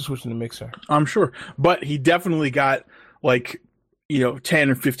 70% after switching to Mixer. I'm sure, but he definitely got like $10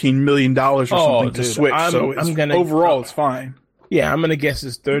 or $15 million or something to switch. Overall, it's fine. Yeah, I'm gonna guess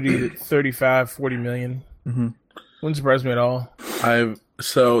it's 30 to 35, 40 million. Mm-hmm. Wouldn't surprise me at all.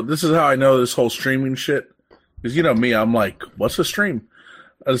 So this is how I know this whole streaming shit. Because me, I'm like, what's a stream?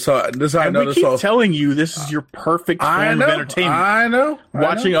 So this is how I know we this keep all. telling you this is your perfect form of entertainment. I know.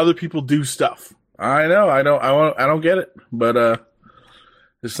 Watching other people do stuff. I know. I don't get it, but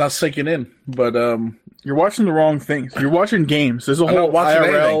it's not sinking in. But you're watching the wrong things. You're watching games. There's a whole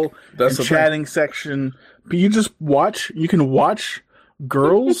IRL and chatting section. But you just watch. You can watch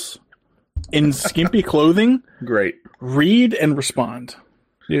girls in skimpy clothing. Great. Read and respond,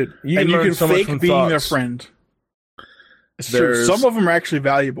 dude. You can fake being their friend. It's true. Some of them are actually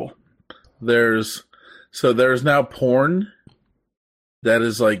valuable. There's now porn that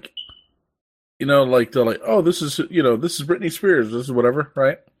is like, like they're like, oh, this is Britney Spears, this is whatever,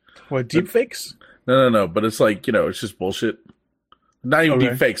 right? What, deep fakes? No, but it's like, it's just bullshit. Not even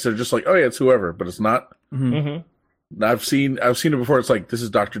deep fakes. They're just like, oh yeah, it's whoever, but it's not. Mm-hmm. I've seen it before. It's like, this is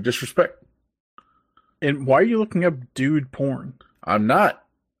Dr. Disrespect. And why are you looking up dude porn? I'm not.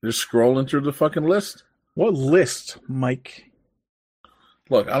 Just scrolling through the fucking list. What list, Mike?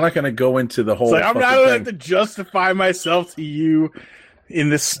 Look, I'm not going to go into the whole. It's like, I'm not going to have to justify myself to you in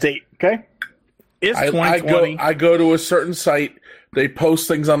this state. Okay, it's 2020. I go to a certain site. They post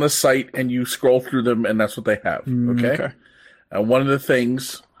things on the site, and you scroll through them, and that's what they have. Okay. And one of the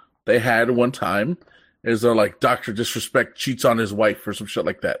things they had one time is they're like, Dr. Disrespect cheats on his wife or some shit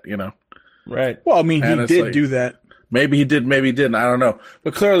like that. Right. Well, I mean, he did do that. Maybe he did, maybe he didn't. I don't know.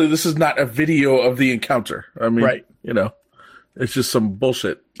 But clearly, this is not a video of the encounter. I mean, right. It's just some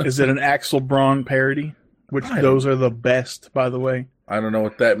bullshit. Is it an Axel Braun parody? Which those are the best, by the way. I don't know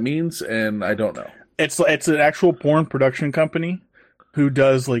what that means, and I don't know. It's an actual porn production company who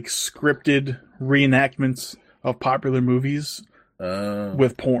does like scripted reenactments of popular movies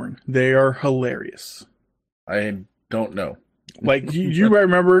with porn. They are hilarious. I don't know. Like you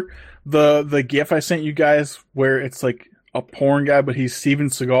remember the GIF I sent you guys where it's like a porn guy, but he's Steven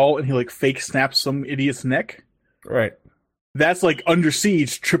Seagal and he like fake snaps some idiot's neck? Right. That's like Under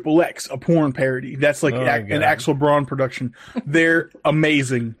Siege XXX, a porn parody. That's like an Axel Braun production. They're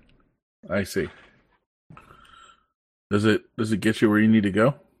amazing. I see. Does it get you where you need to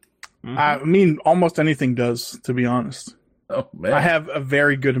go? Mm-hmm. I mean, almost anything does, to be honest. Oh man, I have a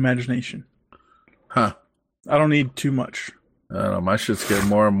very good imagination. Huh? I don't need too much. I don't know. My shit's getting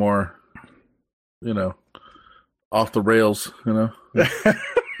more and more, off the rails.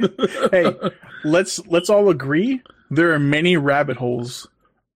 Hey, let's all agree there are many rabbit holes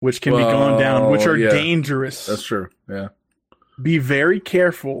which can be gone down, which are dangerous. That's true. Yeah. Be very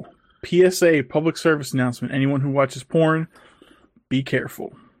careful. PSA, public service announcement. Anyone who watches porn, be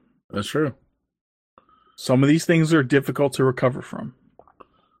careful. That's true. Some of these things are difficult to recover from.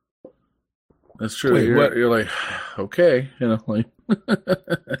 That's true. Wait, you're like, okay, like.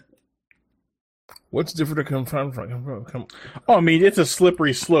 What's different to come from? Oh, I mean, it's a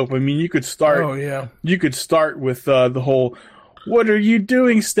slippery slope. I mean, you could start. Oh yeah. You could start with the whole, "What are you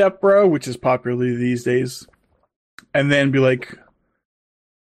doing, step bro?" which is popular these days, and then be like,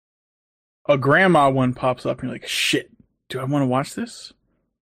 a grandma one pops up, and you're like, "Shit, do I want to watch this?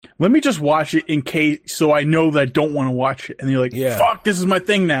 Let me just watch it in case, so I know that I don't want to watch it." And you're like, "Fuck, this is my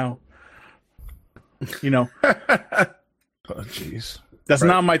thing now." Oh jeez. That's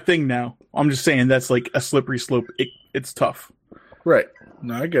not my thing now. I'm just saying that's like a slippery slope. It's tough. Right.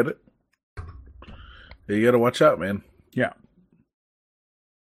 No, I get it. You got to watch out, man. Yeah.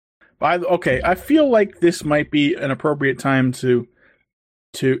 Okay, I feel like this might be an appropriate time to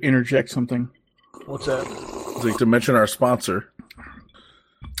interject something. What's that? I'd like to mention our sponsor.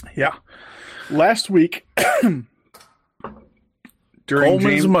 Yeah. Last week, during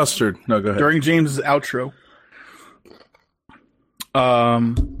Coleman's Mustard. No, go ahead. During James's outro,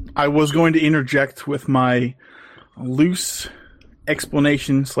 I was going to interject with my loose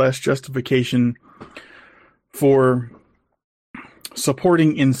explanation / justification for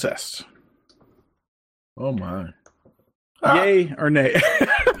supporting incest. Oh my. Yay or nay?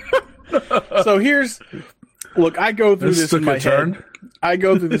 So look, I go through this in my head. I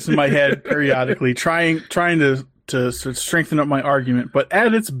go through this in my head periodically, trying to strengthen up my argument, but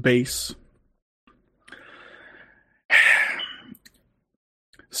at its base,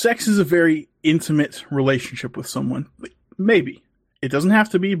 sex is a very intimate relationship with someone. Maybe. It doesn't have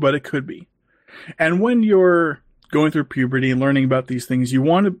to be, but it could be. And when you're going through puberty and learning about these things,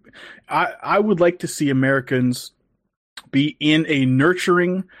 I would like to see Americans be in a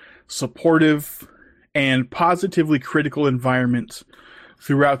nurturing, supportive, and positively critical environment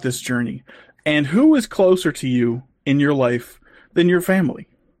throughout this journey. And who is closer to you in your life than your family?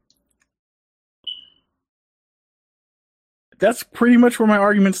 That's pretty much where my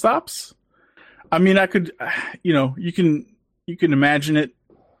argument stops. I mean, I could, you can imagine it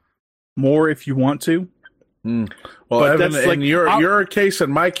more if you want to. Well, but Evan, that's in your case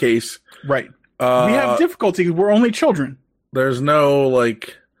and my case, right? We have difficulty. We're only children. There's no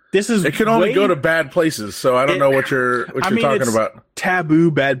This is it can only go to bad places. So I don't know what you're talking about. Taboo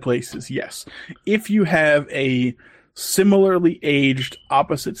bad places. Yes, if you have a similarly aged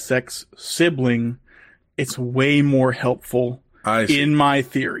opposite sex sibling, it's way more helpful. In my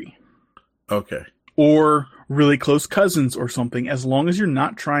theory. Okay. Or really close cousins or something. As long as you're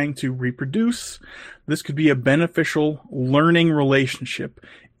not trying to reproduce, this could be a beneficial learning relationship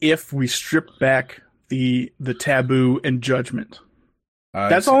if we strip back the taboo and judgment.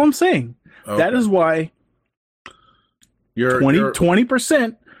 That's all I'm saying. Okay. That is why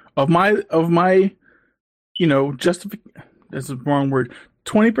 20% of my justification, that's the wrong word.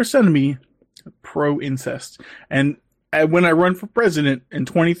 20% of me pro incest. And when I run for president in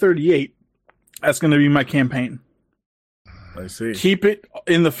 2038, that's going to be my campaign. I see. Keep it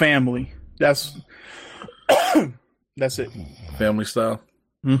in the family. That's it. Family style.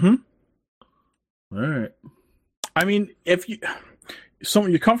 Mm-hmm. All right. I mean, if you're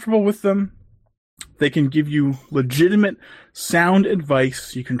comfortable with them, they can give you legitimate, sound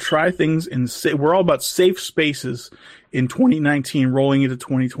advice. You can try things we're all about safe spaces in 2019, rolling into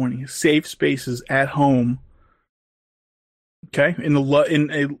 2020. Safe spaces at home. Okay, in a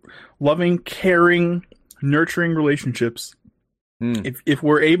loving, caring, nurturing relationships. If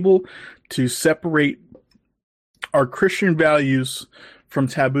we're able to separate our Christian values from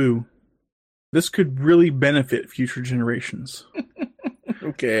taboo, this could really benefit future generations.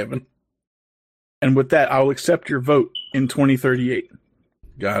 Okay, Evan. And with that, I'll accept your vote in 2038.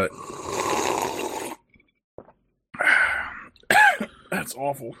 Got it. That's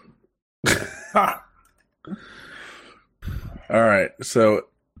awful. All right. So,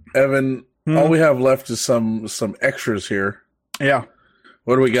 Evan, all we have left is some extras here. Yeah.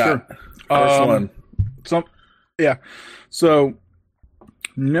 What do we got? Sure. First one. So,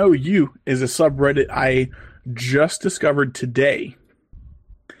 No You is a subreddit I just discovered today.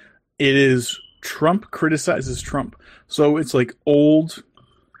 It is Trump criticizes Trump. So it's like old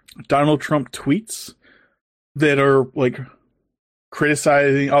Donald Trump tweets that are like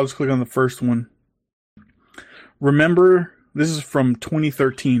criticizing. I'll just click on the first one. Remember, this is from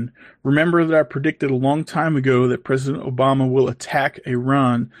 2013. Remember that I predicted a long time ago that President Obama will attack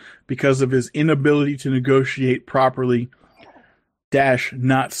Iran because of his inability to negotiate properly.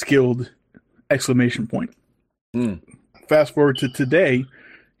 Not skilled! ! Fast forward to today,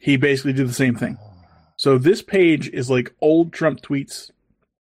 he basically did the same thing. So this page is like old Trump tweets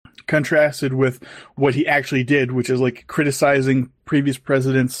contrasted with what he actually did, which is like criticizing previous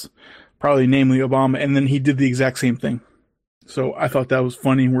presidents, probably namely Obama, and then he did the exact same thing. So I thought that was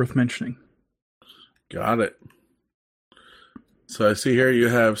funny and worth mentioning. Got it. So I see here you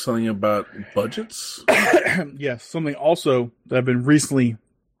have something about budgets. Yes, something also that I've been recently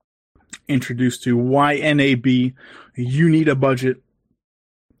introduced to. YNAB, You Need a Budget.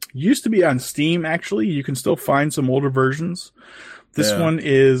 Used to be on Steam, actually. You can still find some older versions. This one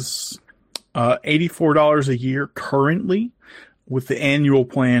is $84 a year currently with the annual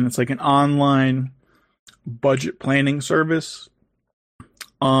plan. It's like an online budget planning service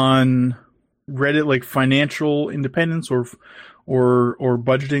on Reddit, like Financial Independence or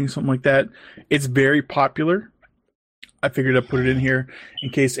budgeting, something like that. It's very popular. I figured I'd put it in here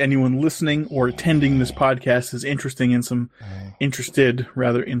in case anyone listening or attending this podcast is interested in some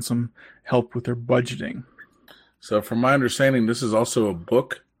help with their budgeting. So from my understanding, this is also a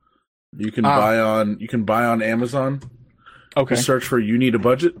book you can buy on Amazon. Okay. Just search for You Need a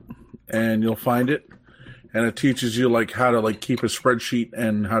Budget and you'll find it. And it teaches you like how to like keep a spreadsheet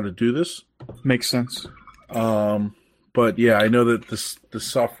and how to do this. Makes sense. But yeah, I know that this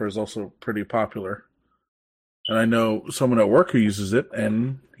software is also pretty popular. And I know someone at work who uses it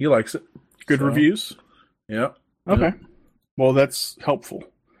and he likes it. Good reviews? Yeah. Okay. Yep. Well, that's helpful.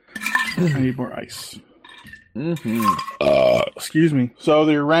 I need more ice. Mm-hmm. Excuse me. So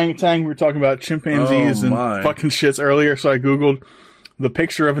the orangutan, we were talking about chimpanzees and fucking shits earlier. So I Googled the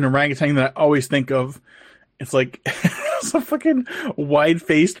picture of an orangutan that I always think of. It's like it's a fucking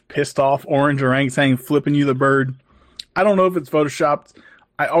wide-faced, pissed-off orange orangutan flipping you the bird. I don't know if it's photoshopped.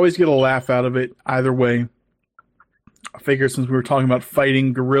 I always get a laugh out of it either way. I figure since we were talking about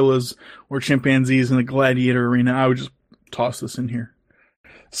fighting gorillas or chimpanzees in the gladiator arena, I would just toss this in here.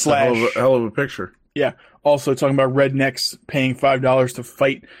 Hell of a picture. Yeah. Also talking about rednecks paying $5 to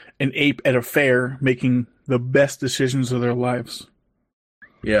fight an ape at a fair, making the best decisions of their lives.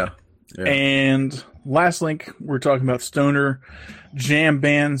 Yeah. And last link, we're talking about stoner jam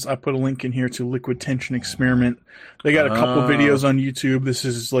bands. I put a link in here to Liquid Tension Experiment. They got a couple videos on YouTube. This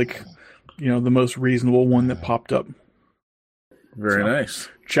is like, the most reasonable one that popped up. Very nice.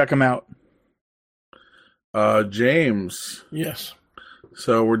 Check them out. James. Yes.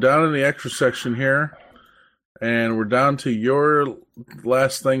 So we're down in the extra section here, and we're down to your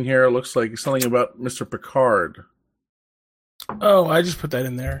last thing here. It looks like something about Mr. Picard. Oh, I just put that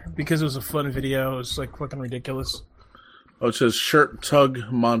in there because it was a fun video. It was like fucking ridiculous. Oh, it says shirt tug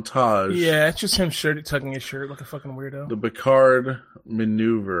montage. Yeah, it's just him tugging his shirt like a fucking weirdo. The Picard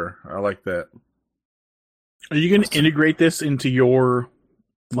maneuver. I like that. Are you going to integrate this into your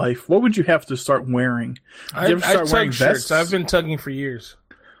life? What would you have to start wearing? I tug shirts. I've been tugging for years.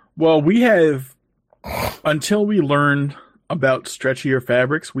 Well, we have, until we learned about stretchier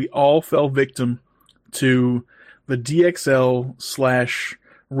fabrics, we all fell victim to the DXL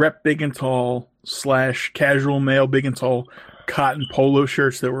 / rep big and tall / casual male big and tall cotton polo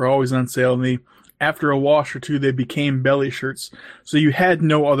shirts that were always on sale. And after a wash or two, they became belly shirts. So you had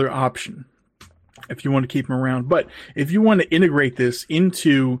no other option if you want to keep them around. But if you want to integrate this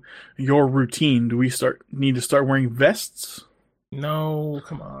into your routine, do we need to start wearing vests? No,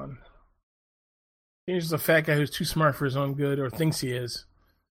 come on. He's just a fat guy who's too smart for his own good, or thinks he is.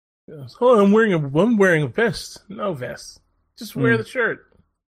 He goes, I'm wearing a vest. No vest. Just wear the shirt.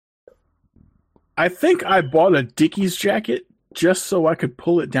 I think I bought a Dickies jacket just so I could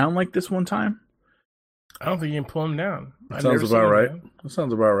pull it down like this one time. I don't think you can pull him down. That sounds about right. That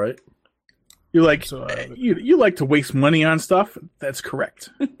sounds about right. You like you like to waste money on stuff. That's correct.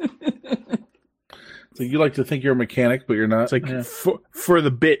 So you like to think you're a mechanic, but you're not. It's like for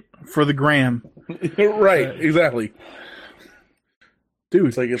the bit, for the gram. Right, exactly. Dude,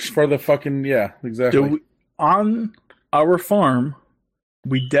 It's like it's for the fucking exactly. On our farm,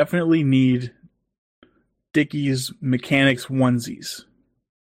 we definitely need Dickie's mechanics onesies.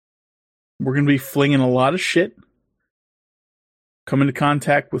 We're going to be flinging a lot of shit, come into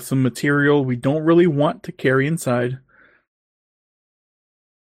contact with some material we don't really want to carry inside.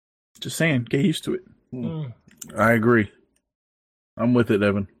 Just saying, get used to it. I agree. I'm with it,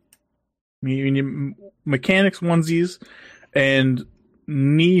 Evan. You need mechanics onesies and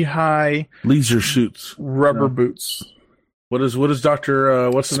knee-high leisure suits, rubber boots. What is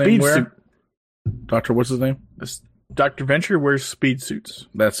Doctor? What's the name? Speed suit. Doctor, what's his name? Dr. Venture wears speed suits.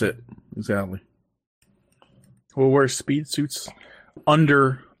 That's it. Exactly. We'll wear speed suits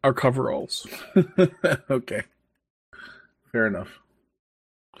under our coveralls. Okay. Fair enough.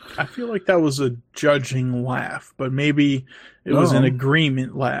 I feel like that was a judging laugh, but maybe it was an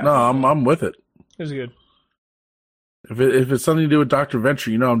agreement laugh. No, I'm with it. It was good. If it's something to do with Dr.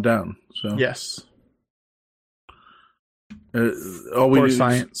 Venture, I'm down. So yes. All we do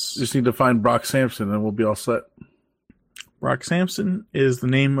science. Just need to find Brock Sampson, and we'll be all set. Brock Sampson is the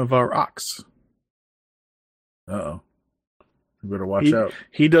name of our ox. Uh-oh. You better watch out.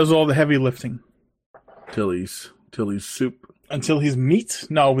 He does all the heavy lifting. Tilly's soup. Until he's meat?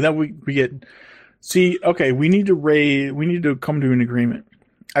 No, then we get... See, okay, we need to come to an agreement.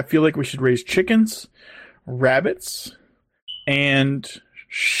 I feel like we should raise chickens, rabbits, and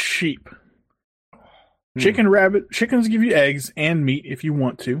sheep. Chickens give you eggs and meat if you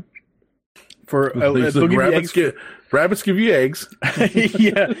want to. Rabbits give you eggs.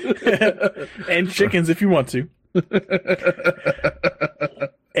 Yeah. And chickens if you want to.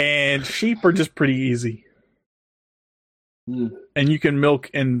 And sheep are just pretty easy. And you can milk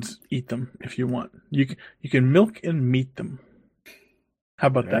and eat them if you want. You can milk and meat them. How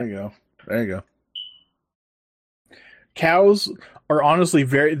about that? There you go. Cows are honestly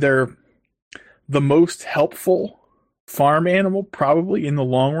they're the most helpful farm animal probably in the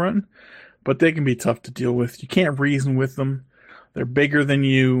long run, but they can be tough to deal with. You can't reason with them. They're bigger than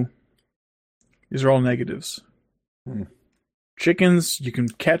you. These are all negatives. Chickens, you can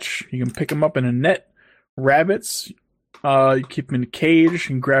pick them up in a net. Rabbits, you keep them in a cage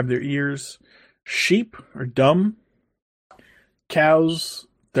and grab their ears. Sheep are dumb. Cows,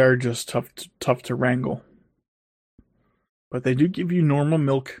 they're just tough to wrangle. But they do give you normal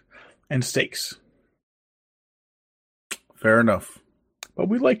milk and steaks. Fair enough. But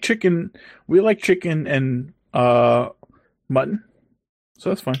we like chicken. We like chicken and mutton. So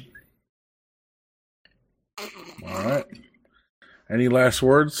that's fine. All right. Any last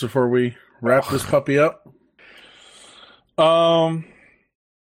words before we wrap this puppy up?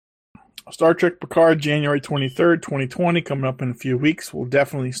 Star Trek Picard, January 23rd, 2020, coming up in a few weeks. We'll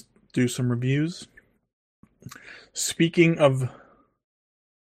definitely do some reviews. Speaking of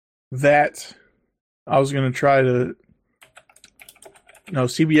that, I was going to try to... No,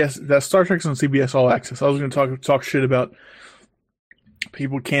 CBS... That Star Trek's on CBS All Access. I was going to talk shit about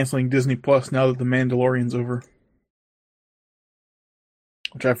people canceling Disney Plus now that The Mandalorian's over.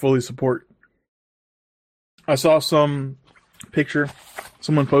 Which I fully support. I saw some picture.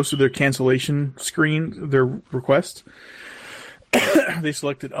 Someone posted their cancellation screen, their request. They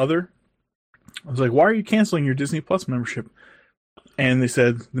selected other. I was like, why are you canceling your Disney Plus membership? And they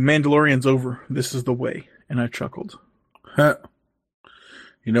said, The Mandalorian's over. This is the way. And I chuckled. Huh.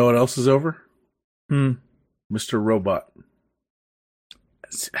 You know what else is over? Mr. Robot.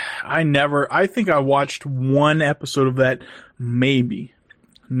 I think I watched one episode of that, maybe.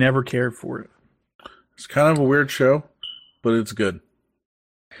 Never cared for it. It's kind of a weird show, but it's good.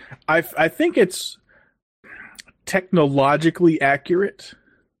 I think it's technologically accurate.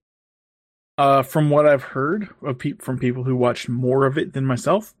 From what I've heard from people who watched more of it than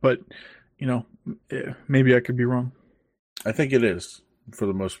myself, but maybe I could be wrong. I think it is for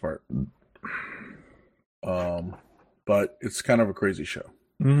the most part. But it's kind of a crazy show.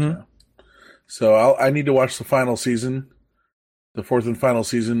 Mm-hmm. So I need to watch the final season. The fourth and final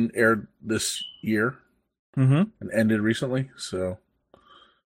season aired this year and ended recently, so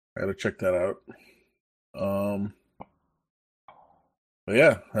I got to check that out. But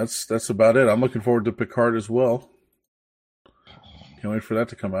yeah, that's about it. I'm looking forward to Picard as well. Can't wait for that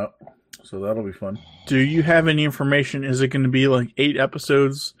to come out. So that'll be fun. Do you have any information? Is it going to be like 8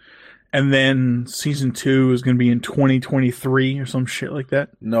 episodes and then season 2 is going to be in 2023 or some shit like that?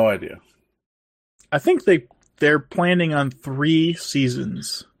 No idea. I think they're planning on 3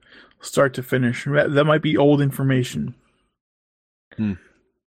 seasons, start to finish. That might be old information.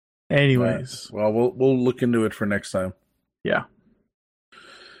 Anyways. Well, we'll look into it for next time. Yeah.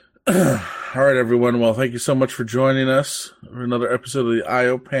 All right, everyone. Well, thank you so much for joining us for another episode of the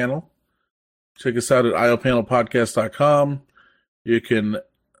IO Panel. Check us out at iopanelpodcast.com. You can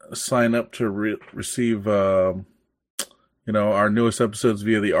sign up to receive our newest episodes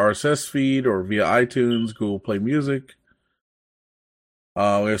via the RSS feed or via iTunes, Google Play Music. We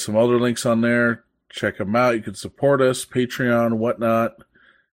have some other links on there. Check them out. You can support us, Patreon, whatnot.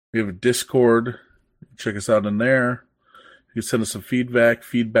 We have a Discord. Check us out in there. You can send us some feedback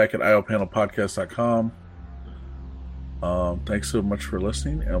at iopanelpodcast.com. Thanks so much for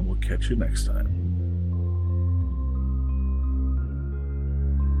listening, and we'll catch you next time.